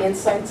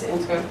insights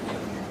into?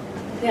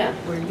 Yeah.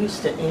 We're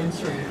used to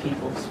answering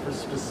people for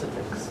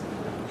specifics.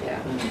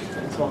 Yeah.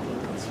 And talking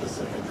about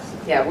specifics.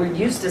 Yeah, we're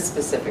used to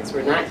specifics.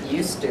 We're not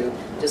used to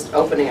just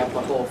opening up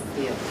a whole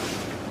field.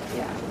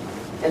 Yeah.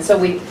 And so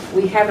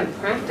we haven't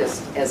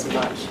practiced as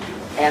much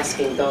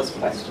asking those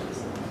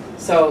questions.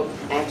 So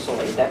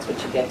actually, that's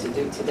what you get to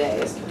do today,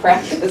 is to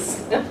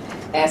practice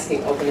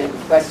asking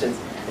open-ended questions,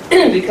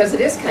 because it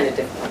is kind of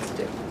difficult to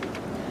do.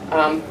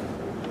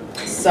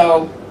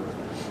 So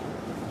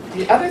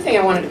the other thing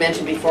I wanted to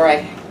mention before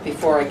I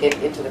get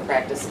into the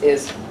practice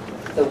is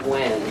the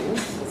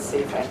whens. Let's see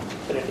if I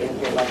put it in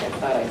here like I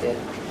thought I did.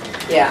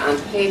 Yeah, on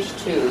page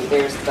 2,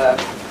 there's the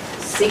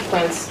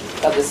sequence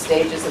of the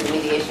stages of the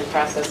mediation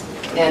process.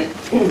 And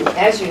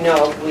as you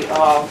know,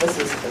 this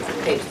is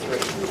page 3.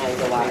 I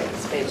go live,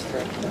 it's page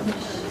 3.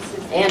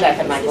 And I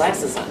have my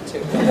glasses on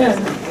too.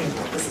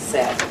 This is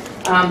sad.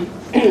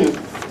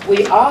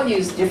 We all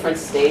use different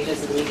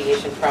stages of the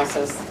mediation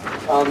process.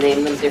 I'll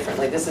name them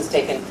differently. This is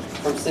taken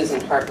from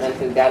Susan Hartman,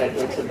 who got it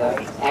into the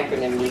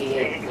acronym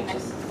MEDIATE, which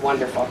is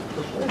wonderful.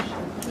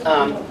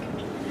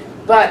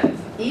 But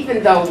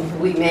even though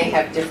we may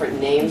have different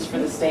names for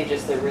the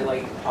stages, they're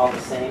really all the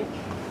same.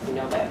 You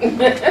know that?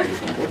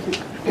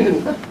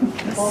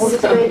 All the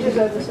stages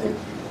are the same?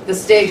 The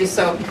stages,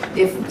 so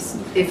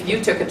if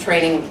you took a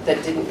training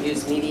that didn't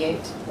use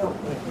MEDIATE,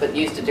 but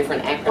used a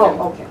different acronym.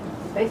 Oh, okay.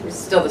 Thank you.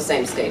 Still the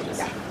same stages.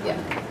 Yeah.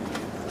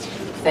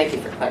 Thank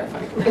you for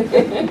clarifying.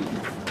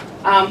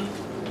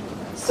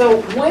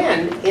 So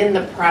when in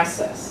the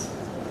process,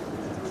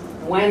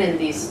 when in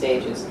these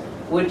stages,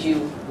 would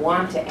you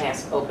want to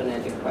ask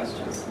open-ended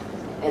questions?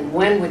 And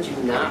when would you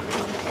not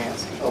want to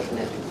ask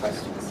open-ended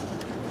questions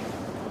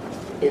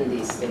in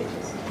these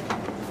stages?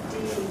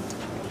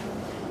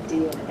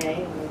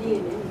 DNA.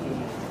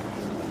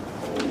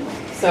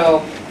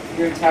 So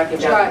you're talking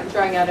about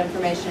Drawing out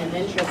information and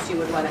interest, you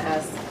would want to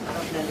ask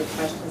open-ended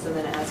questions and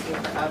then asking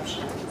for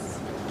options.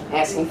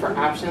 asking for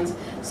options.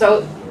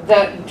 So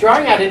the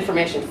drawing out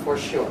information for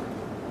sure.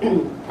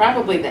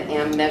 Probably the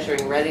M,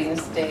 measuring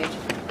readiness stage,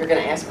 you're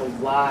going to ask a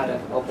lot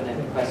of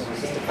open-ended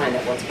questions just to find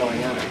out what's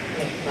going on,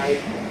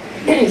 right?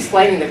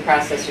 Explaining the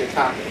process you're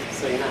talking,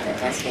 so you're not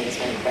asking as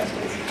many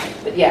questions.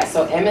 But yeah,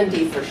 so M and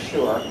D for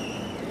sure.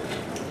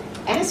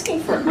 Asking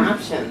for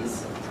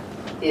options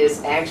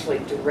is actually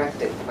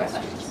directed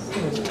questions,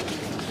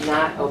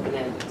 not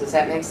open-ended. Does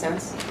that make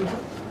sense?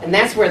 And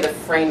that's where the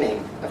framing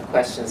of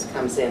questions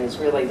comes in, is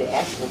really the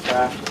asking for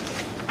options.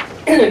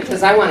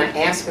 Because I want to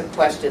ask a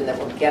question that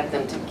will get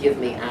them to give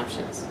me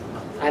options.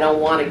 I don't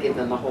want to give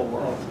them the whole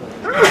world.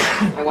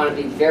 I want to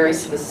be very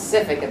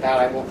specific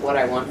about what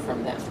I want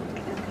from them.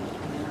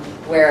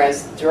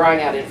 Whereas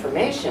drawing out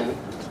information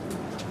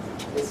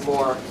is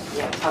more,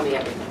 tell me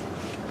everything.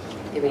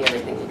 Give me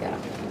everything you got.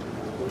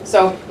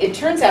 So it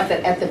turns out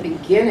that at the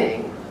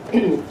beginning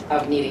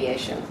of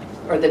mediation,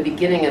 or the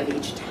beginning of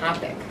each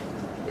topic,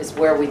 is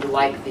where we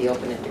like the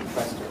open-ended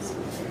questions.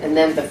 And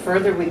then the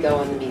further we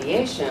go in the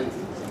mediation,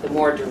 the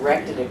more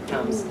directed it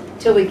comes,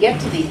 till we get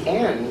to the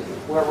end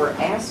where we're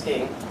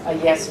asking a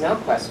yes-no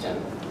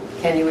question.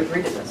 Can you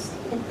agree to this?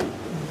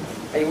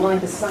 Are you willing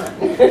to sign?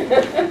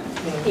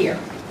 Here.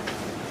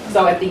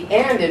 So at the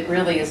end, it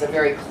really is a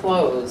very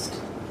closed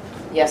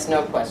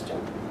yes-no question.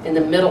 In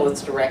the middle,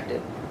 it's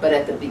directed. But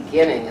at the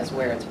beginning is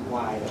where it's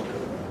wide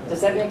open.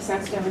 Does that make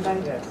sense to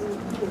everybody? Yes.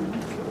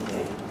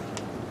 Okay.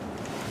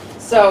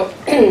 So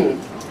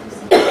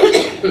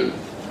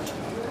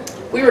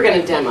we were going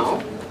to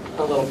demo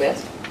a little bit,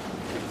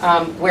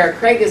 where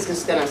Craig is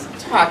just going to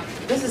talk.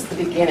 This is the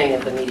beginning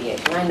of the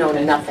mediation. I know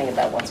nothing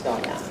about what's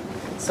going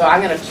on. So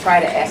I'm going to try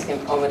to ask him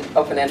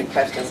open-ended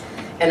questions.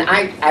 And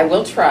I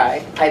will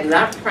try. I'm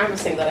not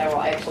promising that I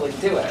will actually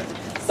do it.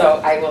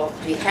 So I will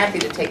be happy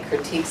to take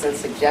critiques and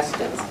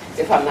suggestions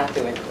if I'm not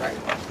doing it right.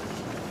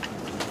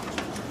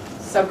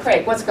 So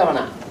Craig, what's going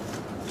on?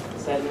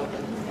 Is that an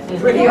open-ended?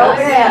 Pretty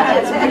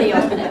open-ended. It's pretty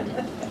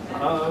open-ended.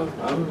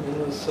 I'm in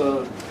this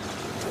sort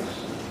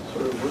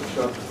of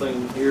workshop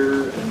thing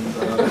here, and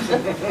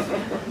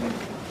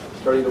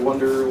starting to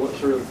wonder what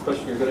sort of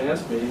question you're going to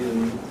ask me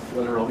and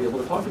whether I'll be able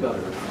to talk about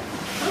it or not.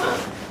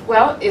 Huh.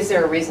 Well, is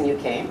there a reason you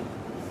came?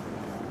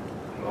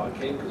 Well, I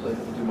came because I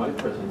had to do my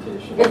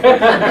presentation.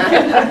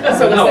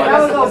 So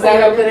was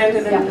that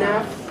open-ended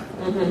enough?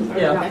 Mm-hmm.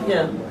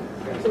 Yeah.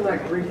 Seems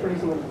like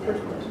rephrasing of the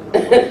first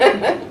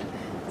question.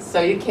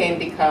 So you came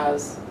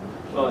because?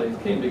 Well, I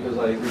came because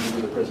I agreed to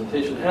do the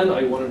presentation, and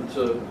I wanted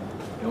to,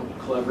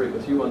 collaborate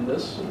with you on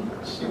this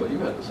and see what you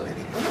had to say.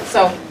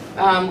 So,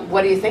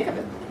 what do you think of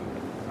it?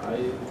 I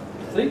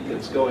think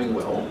it's going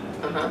well.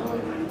 Uh-huh.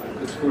 I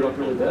could screw it up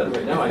really bad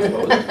right now, I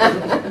suppose.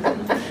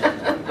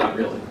 Not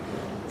really.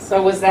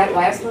 So was that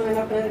last one an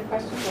open-ended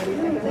question? What do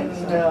you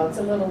think? No, it's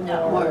a little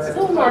more. It's a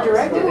little more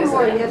directed,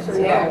 isn't it? Yes or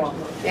no.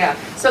 Yeah.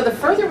 So the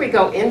further we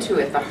go into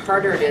it, the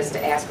harder it is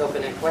to ask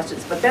open-ended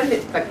questions. But then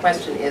the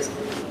question is,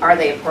 are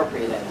they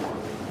appropriate anymore?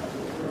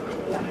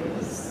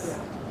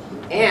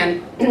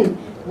 And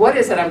what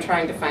is it I'm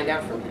trying to find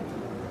out from him?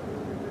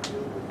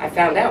 I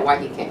found out why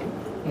he came.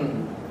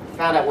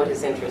 Found out what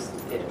his interest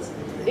is.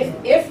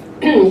 If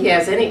he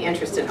has any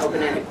interest in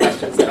open-ended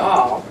questions at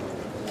all,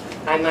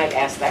 I might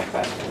ask that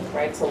question,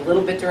 right? It's a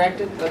little bit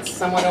directed, but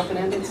somewhat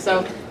open-ended.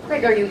 So,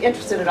 Craig, are you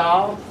interested at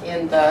all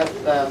in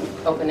the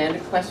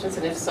open-ended questions?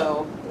 And if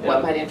so,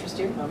 what might interest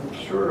you? I'm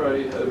sure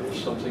I have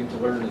something to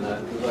learn in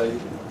that, because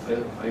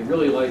I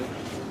really like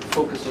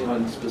focusing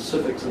on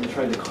specifics and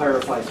trying to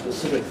clarify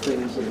specific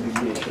things in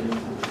mediation. And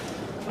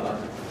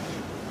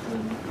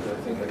I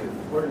think I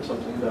could learn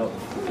something about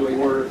doing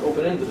more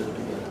open-ended at the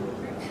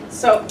beginning.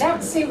 So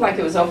that seemed like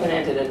it was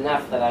open-ended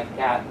enough that I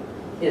got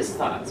his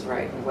thoughts,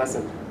 right? It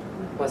wasn't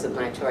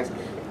my choice.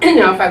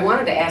 Now, if I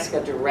wanted to ask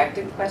a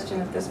directed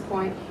question at this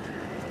point,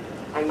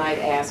 I might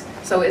ask,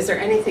 so is there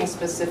anything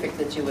specific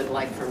that you would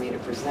like for me to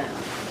present?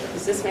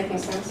 Is this making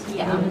sense?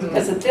 Yeah.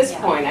 Because at this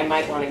point, I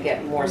might want to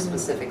get more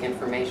specific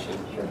information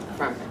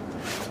from him.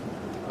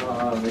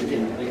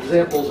 Maybe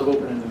examples of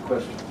open-ended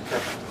questions.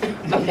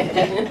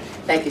 Okay.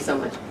 Thank you so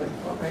much.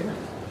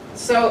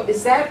 So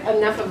is that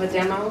enough of a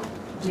demo?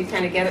 Do you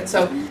kind of get it?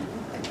 So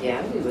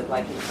again, we would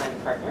like you to find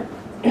a partner.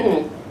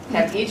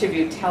 Have each of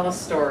you tell a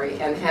story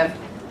and have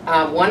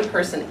one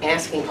person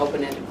asking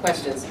open-ended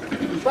questions.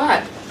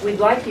 But we'd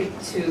like you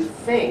to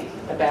think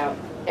about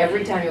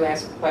every time you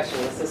ask a question,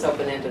 is this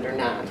open-ended or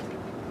not?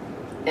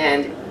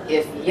 And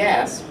if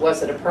yes,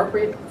 was it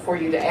appropriate for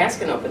you to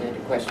ask an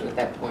open-ended question at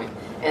that point?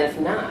 And if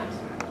not,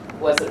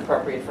 was it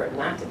appropriate for it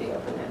not to be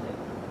open-ended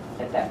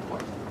at that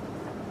point?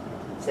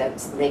 Is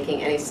that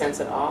making any sense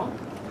at all?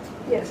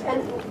 Yes,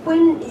 and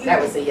when you... That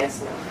was a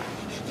yes, no.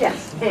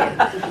 Yes,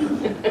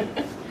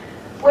 and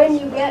when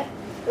you get,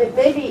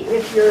 maybe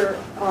if your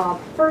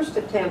first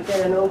attempt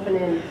at an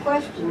open-ended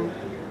question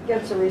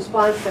gets a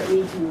response that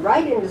leads you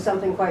right into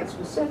something quite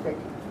specific,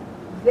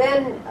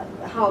 then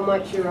how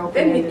much you're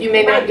open-ended. Then you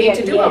may not need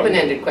to do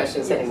open-ended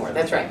questions Yes. anymore.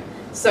 That's right.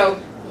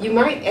 So you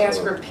might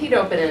ask repeat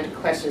open-ended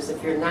questions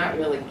if you're not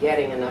really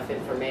getting enough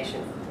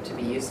information to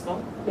be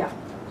useful. Yeah.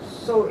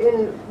 So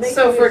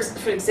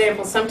for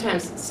example,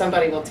 sometimes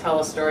somebody will tell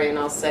a story and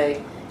I'll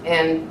say,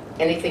 and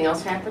anything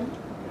else happen?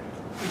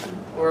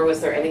 Or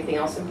was there anything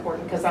else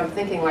important? Because I'm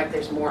thinking like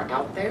there's more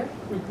out there.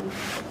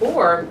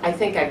 Or I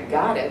think I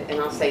got it and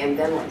I'll say, and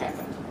then what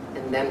happened?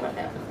 And then what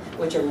happened?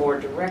 Which are more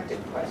directed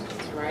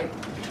questions, right?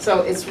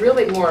 So it's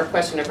really more a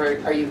question of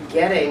are you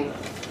getting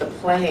the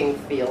playing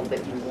field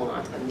that you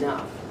want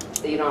enough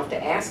that you don't have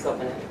to ask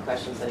open-ended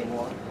questions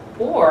anymore?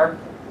 Or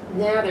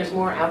now there's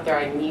more out there,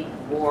 I need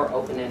more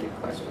open-ended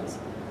questions.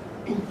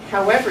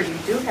 However, you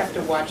do have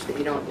to watch that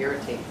you don't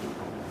irritate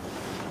people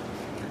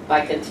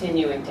by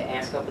continuing to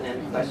ask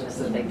open-ended questions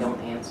that they don't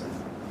answer.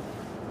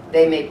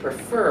 They may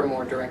prefer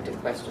more directed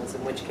questions,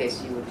 in which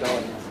case you would go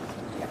in there.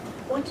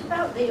 What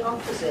about the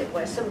opposite,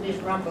 where somebody's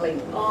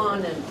rambling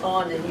on and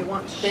you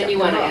want to shut them up? Then you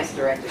want to ask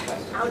directed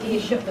questions. How do you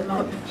shut them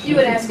up? You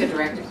would ask a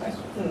directed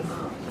question.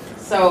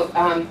 So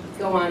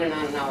go on, and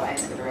I'll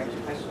ask a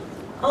directed question.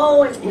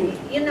 Oh, and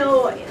you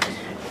know,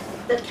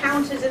 the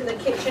counters in the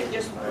kitchen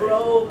just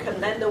broke,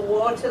 and then the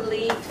water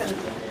leaked, and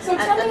So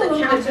tell me a the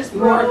little counters bit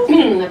more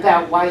broke.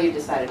 about why you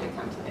decided to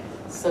come today.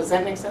 So does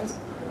that make sense?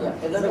 Yeah,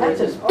 in other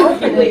words, it's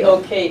perfectly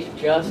okay to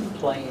just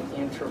plain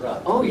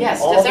interrupt. Oh,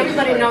 yes. All Does the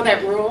everybody time. know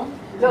that rule?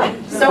 No.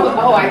 So,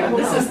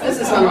 this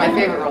is one of my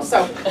favorite rules.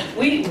 So,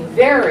 we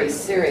very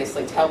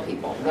seriously tell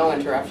people, no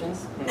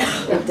interruptions.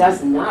 It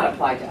does not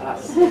apply to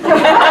us.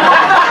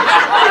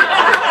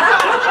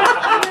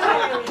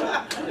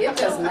 It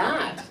does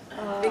not.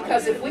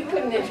 Because if we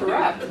couldn't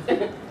interrupt,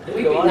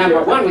 we'd be,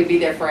 number one, we'd be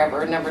there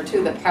forever. Number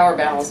two, the power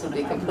balance would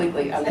be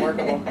completely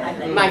unworkable.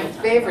 My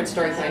favorite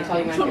story, can I tell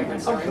you my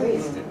favorite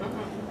story?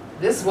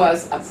 This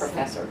was a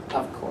professor,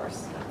 of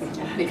course,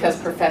 because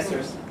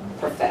professors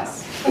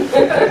profess.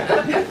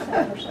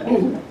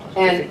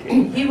 And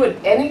he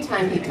would,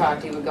 anytime he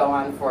talked, he would go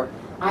on for,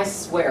 I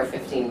swear,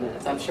 15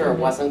 minutes. I'm sure it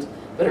wasn't,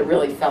 but it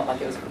really felt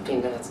like it was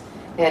 15 minutes.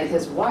 And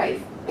his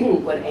wife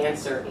would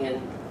answer in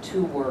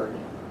 2-word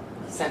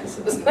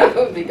sentences. That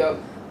would be go,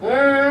 and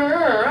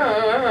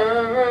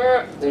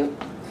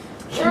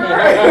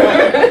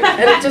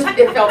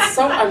it felt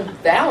so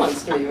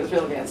unbalanced to me. It was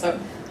really bad. So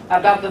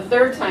about the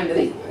third time that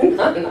he went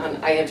on and on,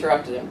 I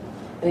interrupted him.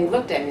 And he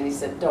looked at me and he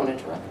said, don't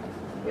interrupt me.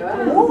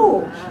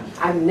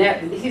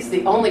 He's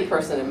the only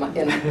person in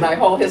my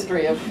whole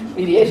history of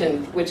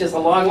mediation, which is a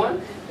long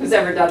one, who's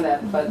ever done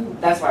that, but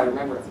that's why I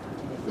remember it.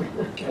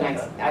 And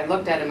I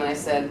looked at him and I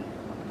said,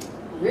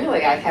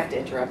 really, I have to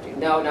interrupt you.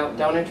 No,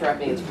 don't interrupt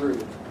me, it's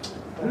rude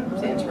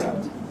to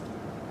interrupt.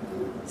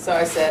 So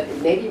I said,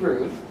 it may be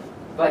rude,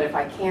 but if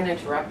I can't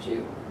interrupt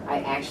you,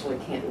 I actually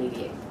can't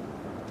mediate.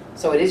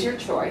 So it is your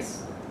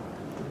choice.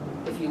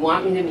 If you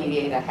want me to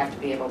mediate, I have to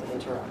be able to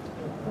interrupt.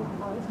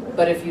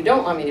 But if you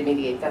don't want me to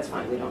mediate, that's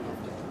fine, we don't have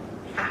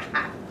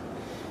to.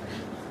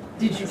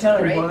 Did you tell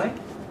him why?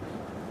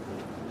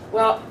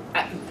 Well,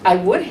 I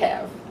would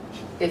have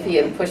if he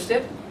had pushed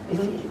it.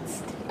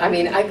 I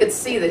mean, I could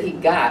see that he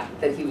got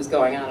that he was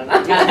going on and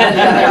on.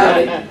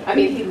 I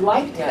mean, he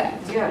liked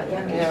that. Yeah.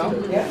 You know?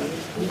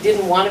 He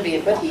didn't want to be,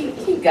 but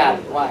he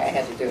got why I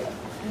had to do it.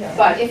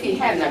 But if he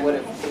hadn't, I would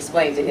have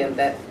explained to him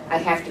that I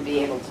have to be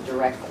able to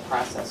direct the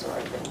process or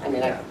anything. I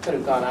mean, I could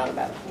have gone on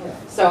about it.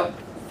 So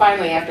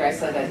finally, after I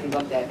said that, he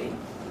looked at me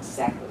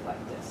exactly like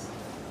this.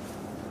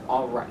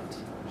 All right.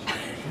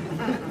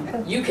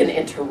 You can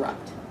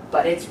interrupt,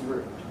 but it's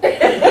rude.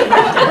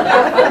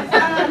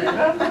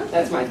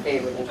 That's my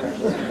favorite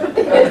interruption.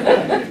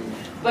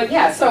 But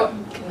yeah, so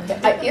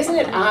isn't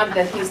it odd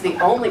that he's the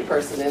only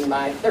person in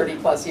my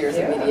 30-plus years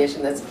of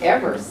mediation that's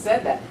ever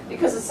said that?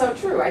 Because it's so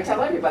true. I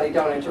tell everybody,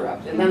 don't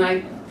interrupt, and then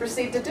I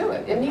proceed to do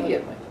it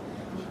immediately.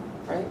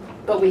 Right?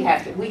 But we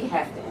have to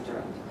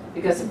interrupt,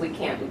 because if we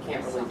can't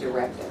really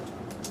direct it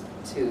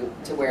to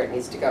where it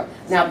needs to go.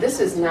 Now, this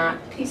is not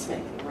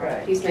peacemaking,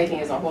 right? Peacemaking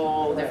is a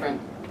whole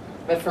different,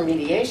 but for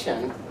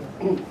mediation,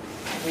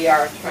 we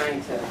are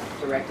trying to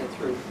direct it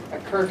through a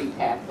curvy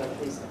path, but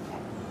at least a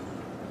path.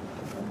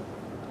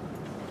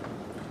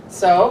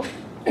 So,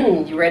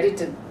 you ready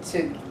to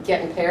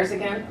get in pairs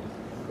again?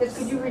 Yes,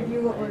 could you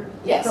review what we're...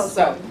 Yes,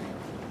 so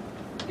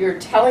you're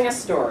telling a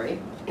story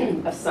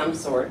of some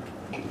sort,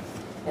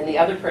 and the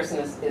other person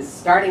is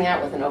starting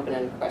out with an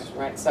open-ended question,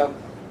 right? So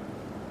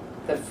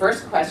the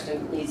first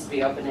question needs to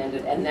be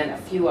open-ended, and then a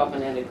few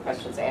open-ended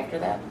questions after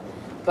that.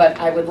 But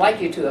I would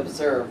like you to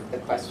observe the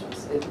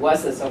questions.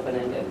 Was this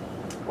open-ended?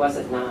 Was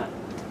it not?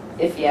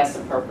 If yes,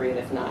 appropriate.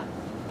 If not,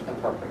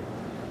 appropriate.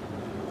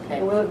 Okay.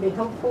 And will it be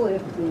helpful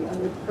if the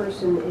other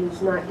person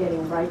is not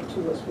getting right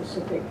to a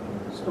specific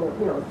story?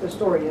 You know, if the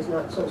story is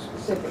not so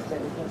specific,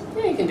 then it doesn't...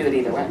 Yeah, you can do it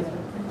either way.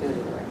 Do it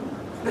either way.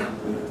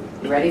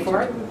 You ready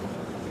for it?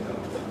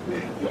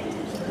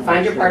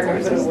 Find your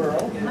partners.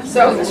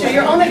 So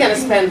you're only going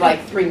to spend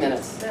like 3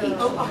 minutes each.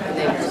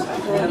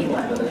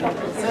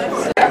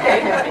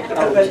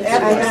 But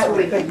after that,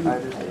 we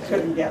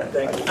couldn't get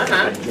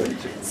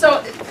it.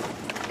 So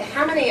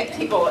how many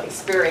people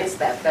experienced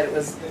that it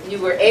was, you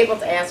were able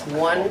to ask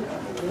one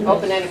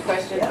open-ended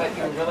question, but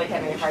you were really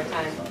having a hard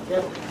time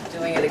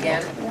doing it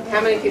again?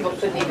 How many people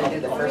couldn't even do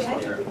the first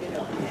one?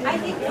 I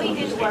think we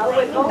did well.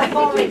 We're both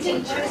former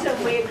teachers,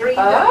 and we agreed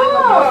that we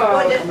were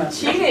both good at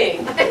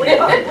cheating. We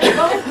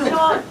both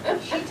taught.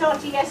 She taught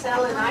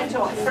ESL and I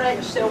taught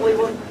French, so we're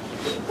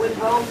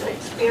both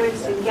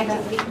experienced in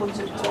getting people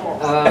to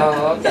talk.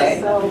 Oh,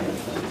 okay. So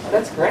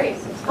that's great.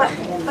 But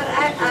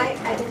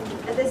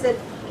there's a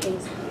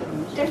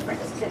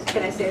difference.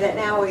 Can I say that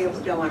now, or you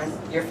don't want to?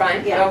 You're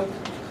fine. Yeah.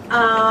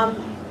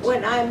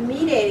 when I'm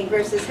mediating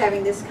versus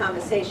having this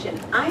conversation,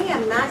 I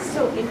am not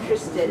so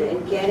interested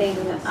in getting,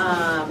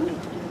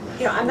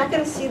 I'm not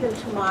going to see them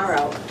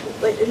tomorrow.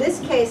 But in this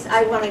case,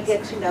 I want to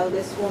get to know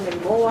this woman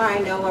more. I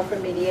know her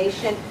from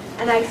mediation,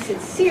 and I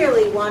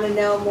sincerely want to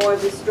know more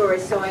of the story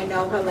so I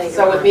know her later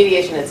So with on.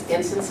 mediation, it's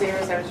insincere,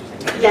 is that what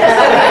you're saying? Yes.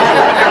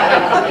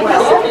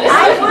 Well,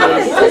 I want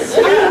them to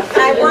speak.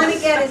 I want to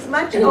get as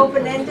much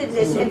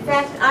open-endedness. In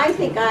fact, I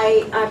think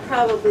I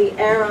probably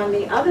err on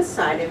the other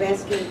side of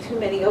asking too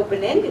many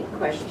open-ended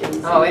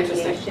questions Oh, in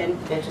interesting. mediation.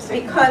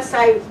 Interesting. Because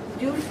I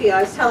do feel,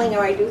 I was telling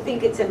her, I do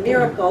think it's a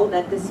miracle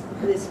that this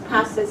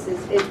process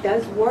it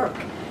does work.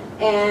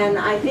 And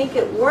I think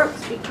it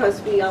works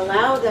because we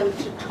allow them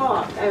to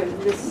talk.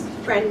 This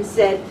friend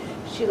said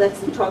she lets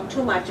them talk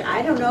too much.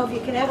 I don't know if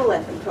you can ever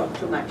let them talk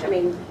too much. I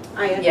mean,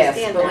 I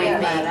understand believe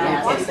me,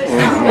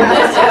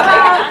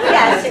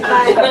 yes,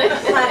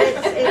 but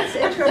it's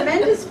a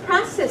tremendous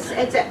process.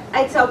 It's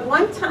a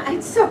one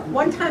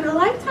time in a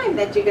lifetime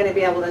that you're going to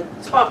be able to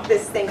talk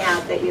this thing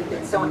out that you've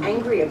been so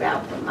angry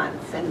about for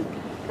months. And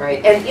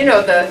Right, and you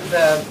know,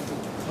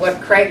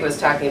 what Craig was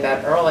talking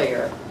about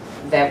earlier,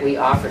 that we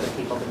offer to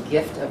people, the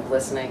gift of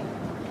listening,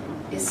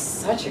 is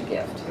such a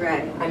gift.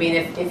 Right. I mean,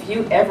 if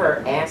you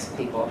ever ask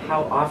people,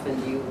 how often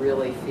do you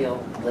really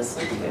feel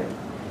listened to?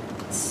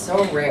 It's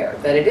so rare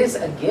that it is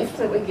a gift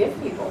that we give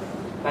people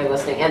by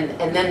listening.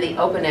 And then the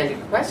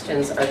open-ended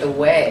questions are the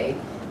way,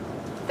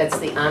 that's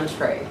the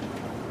entree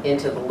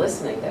into the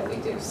listening that we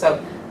do.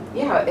 So,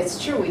 yeah, it's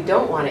true, we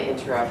don't want to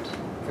interrupt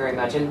very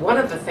much. And one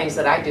of the things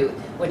that I do,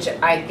 which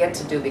I get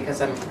to do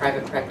because I'm a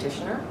private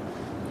practitioner,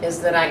 is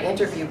that I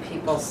interview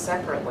people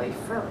separately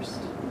first,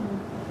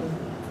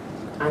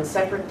 on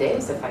separate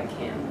days if I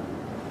can,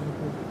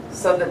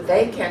 so that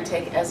they can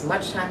take as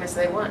much time as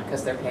they want,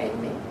 because they're paying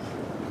me,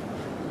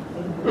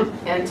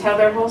 and tell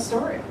their whole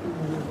story.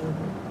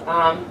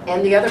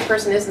 And the other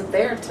person isn't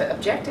there to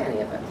object to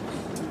any of it.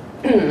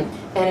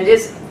 And it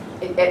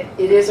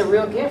is a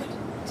real gift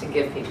to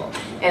give people.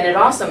 And it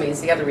also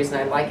means, the other reason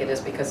I like it is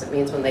because it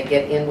means when they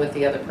get in with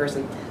the other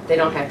person, they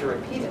don't have to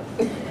repeat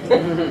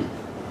it.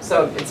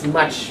 So it's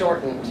much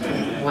shortened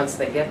once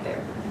they get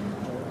there.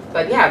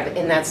 But yeah,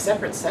 in that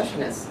separate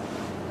session, it's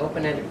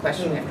open-ended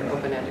question after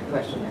open-ended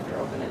question after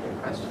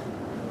open-ended question.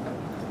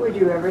 Would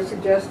you ever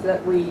suggest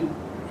that we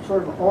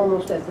sort of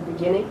almost at the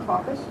beginning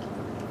caucus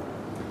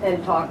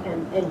and talk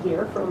and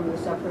hear from the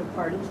separate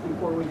parties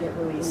before we get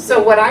really into it?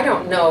 So what I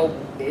don't know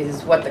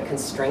is what the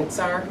constraints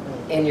are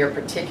in your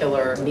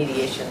particular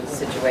mediation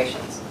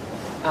situations.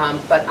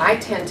 But I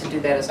tend to do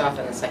that as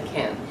often as I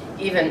can.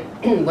 Even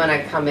when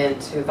I come in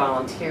to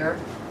volunteer,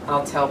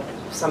 I'll tell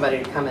somebody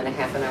to come in a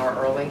half an hour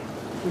early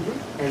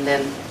and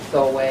then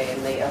go away,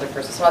 and the other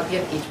person, so I'll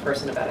give each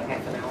person about a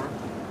half an hour,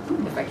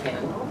 if I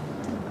can,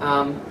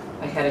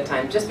 ahead of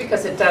time, just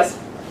because it does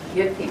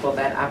give people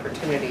that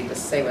opportunity to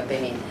say what they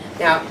need.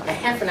 Now, a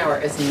half an hour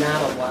is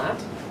not a lot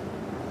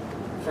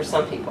for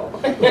some people,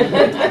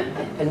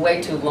 and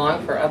way too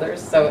long for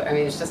others, so, I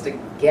mean, it's just a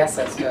guess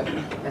as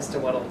to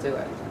what'll do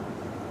it.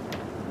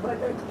 But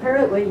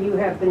apparently you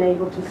have been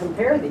able to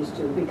compare these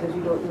two because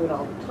you don't do it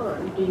all the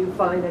time. Do you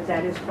find that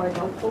that is quite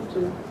helpful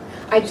to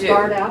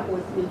start out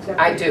with the separate?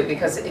 I do,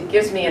 because it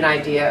gives me an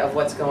idea of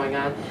what's going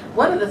on.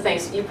 One of the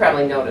things, you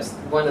probably noticed,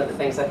 one of the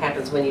things that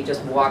happens when you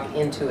just walk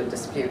into a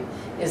dispute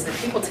is that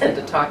people tend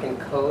to talk in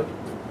code.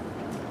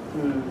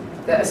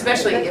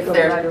 Especially if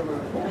they're...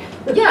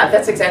 Yeah,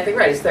 that's exactly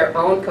right. It's their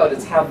own code.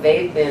 It's how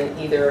they've been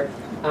either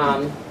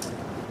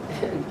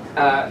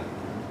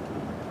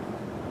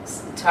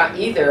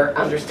either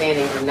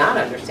understanding or not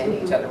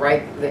understanding each other,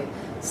 right?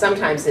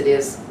 Sometimes it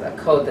is a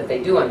code that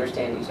they do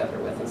understand each other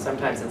with, and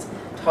sometimes it's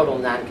total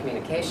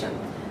non-communication.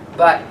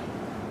 But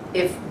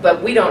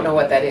we don't know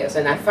what that is,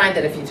 and I find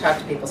that if you talk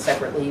to people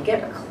separately, you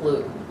get a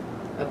clue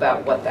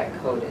about what that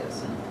code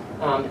is.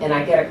 And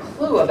I get a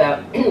clue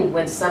about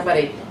when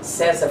somebody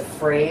says a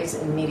phrase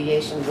in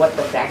mediation, what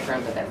the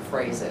background of that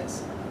phrase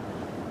is.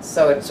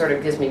 So it sort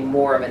of gives me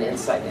more of an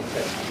insight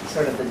into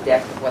sort of the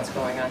depth of what's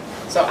going on.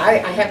 So I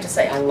have to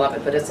say I love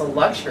it, but it's a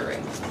luxury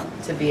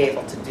to be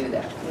able to do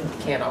that. You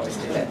can't always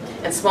do that.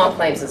 And small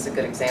claims is a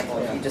good example.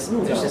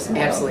 There's just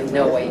absolutely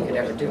no way you could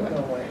ever do it.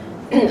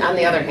 On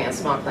the other hand,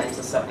 small claims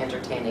is so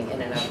entertaining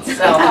in and of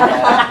itself.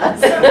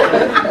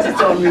 It's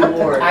its own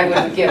reward. I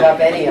wouldn't give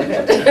up any of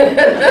it.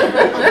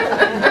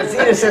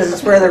 Zena says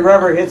it's where the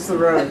rubber hits the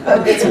road.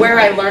 It's where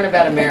I learn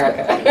about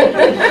America.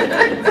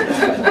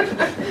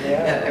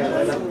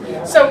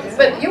 So,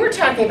 but you were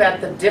talking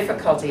about the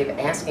difficulty of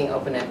asking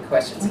open-ended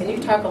questions. Can you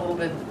talk a little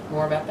bit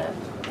more about that?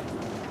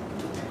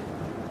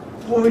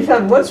 Well, we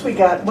found once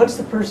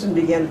the person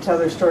began to tell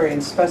their story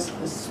in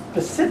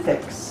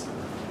specifics,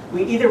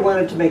 we either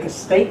wanted to make a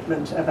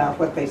statement about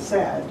what they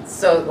said.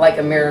 So like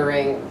a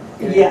mirroring,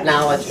 Yes.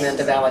 acknowledgement,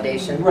 a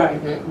validation. Right,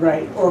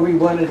 right. Or we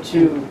wanted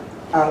to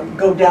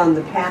go down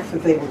the path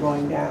that they were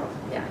going down.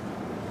 Yeah.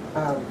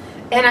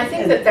 And I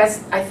think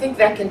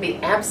that can be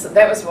absolute.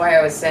 That was why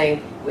I was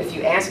saying, if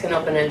you ask an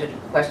open-ended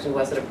question,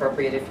 was it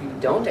appropriate? If you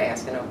don't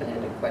ask an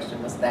open-ended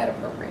question, was that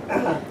appropriate?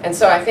 And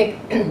so I think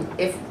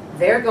if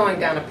they're going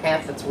down a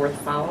path that's worth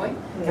following,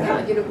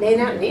 you may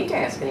not need to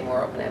ask any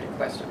more open-ended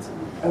questions.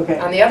 Okay.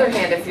 On the other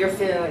hand, if you're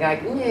feeling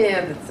like,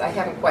 yeah, I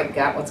haven't quite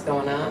got what's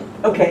going on.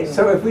 Okay,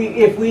 so if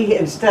we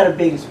instead of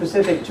being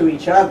specific to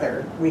each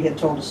other, we had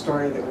told a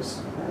story that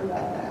was,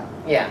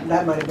 Yeah.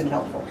 that might have been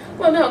helpful.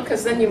 Well, no,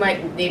 because then you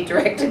might need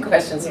directed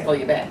questions to pull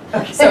you back.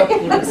 Okay. So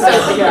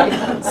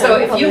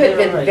if you had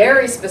been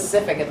very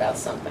specific about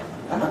something,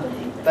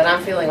 but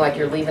I'm feeling like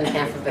you're leaving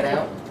half of it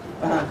out,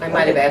 I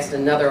might have asked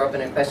another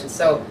open-ended question.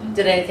 So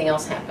did anything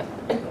else happen?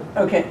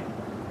 Okay.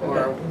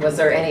 Or was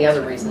there any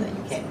other reason that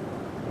you came?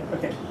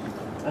 Okay.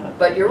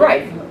 But you're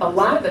right, a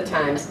lot of the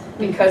times,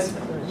 because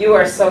you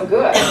are so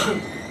good,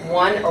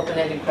 one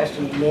open-ended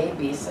question may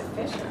be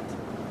sufficient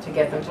to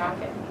get them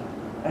talking,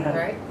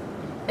 right?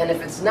 And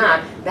if it's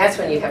not, that's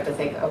when you have to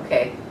think,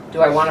 okay,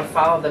 do I want to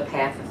follow the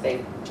path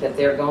that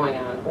they're going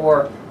on,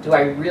 or do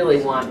I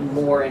really want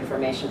more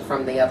information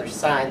from the other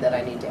side that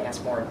I need to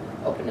ask more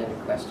open-ended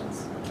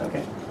questions?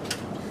 Okay.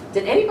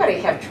 Did anybody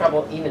have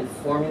trouble even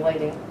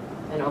formulating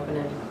an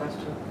open-ended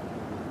question?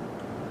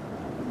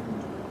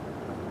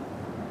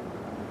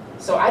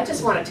 So I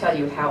just want to tell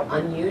you how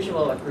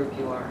unusual a group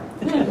you are.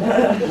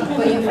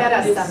 Well, you fed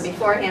us some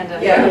beforehand.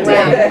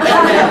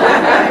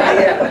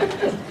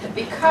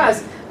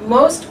 Because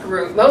most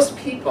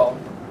people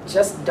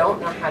just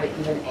don't know how to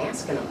even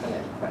ask an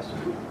open-ended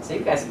question. So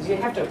you guys, you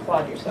have to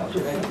applaud yourselves.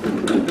 You ready?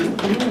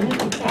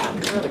 Yeah,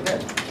 really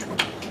good.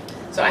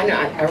 So I know,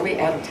 are we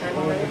out of time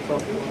already?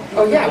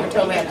 Oh yeah, we're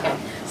totally out of time.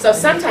 So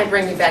sometime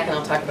bring me back and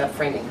I'll talk about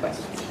framing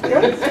questions.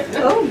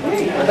 Oh,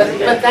 great. But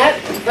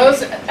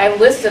I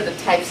listed the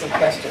types of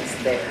questions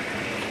there.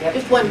 Yep.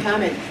 Just one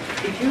comment.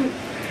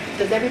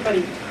 Does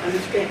everybody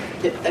understand,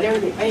 did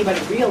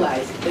anybody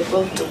realize that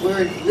both the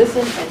word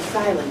listen and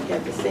silent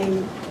have the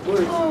same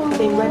word,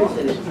 same letters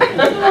in it?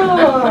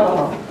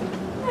 Oh,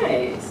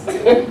 nice.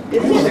 Isn't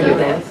it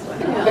that?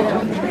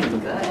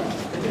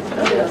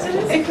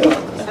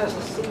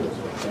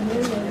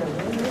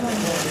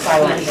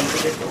 Silent.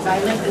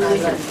 Silent and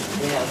listen.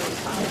 Yeah.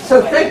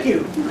 So thank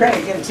you,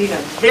 Craig and Tina,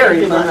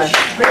 very much.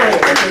 Very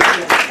appreciate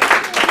it.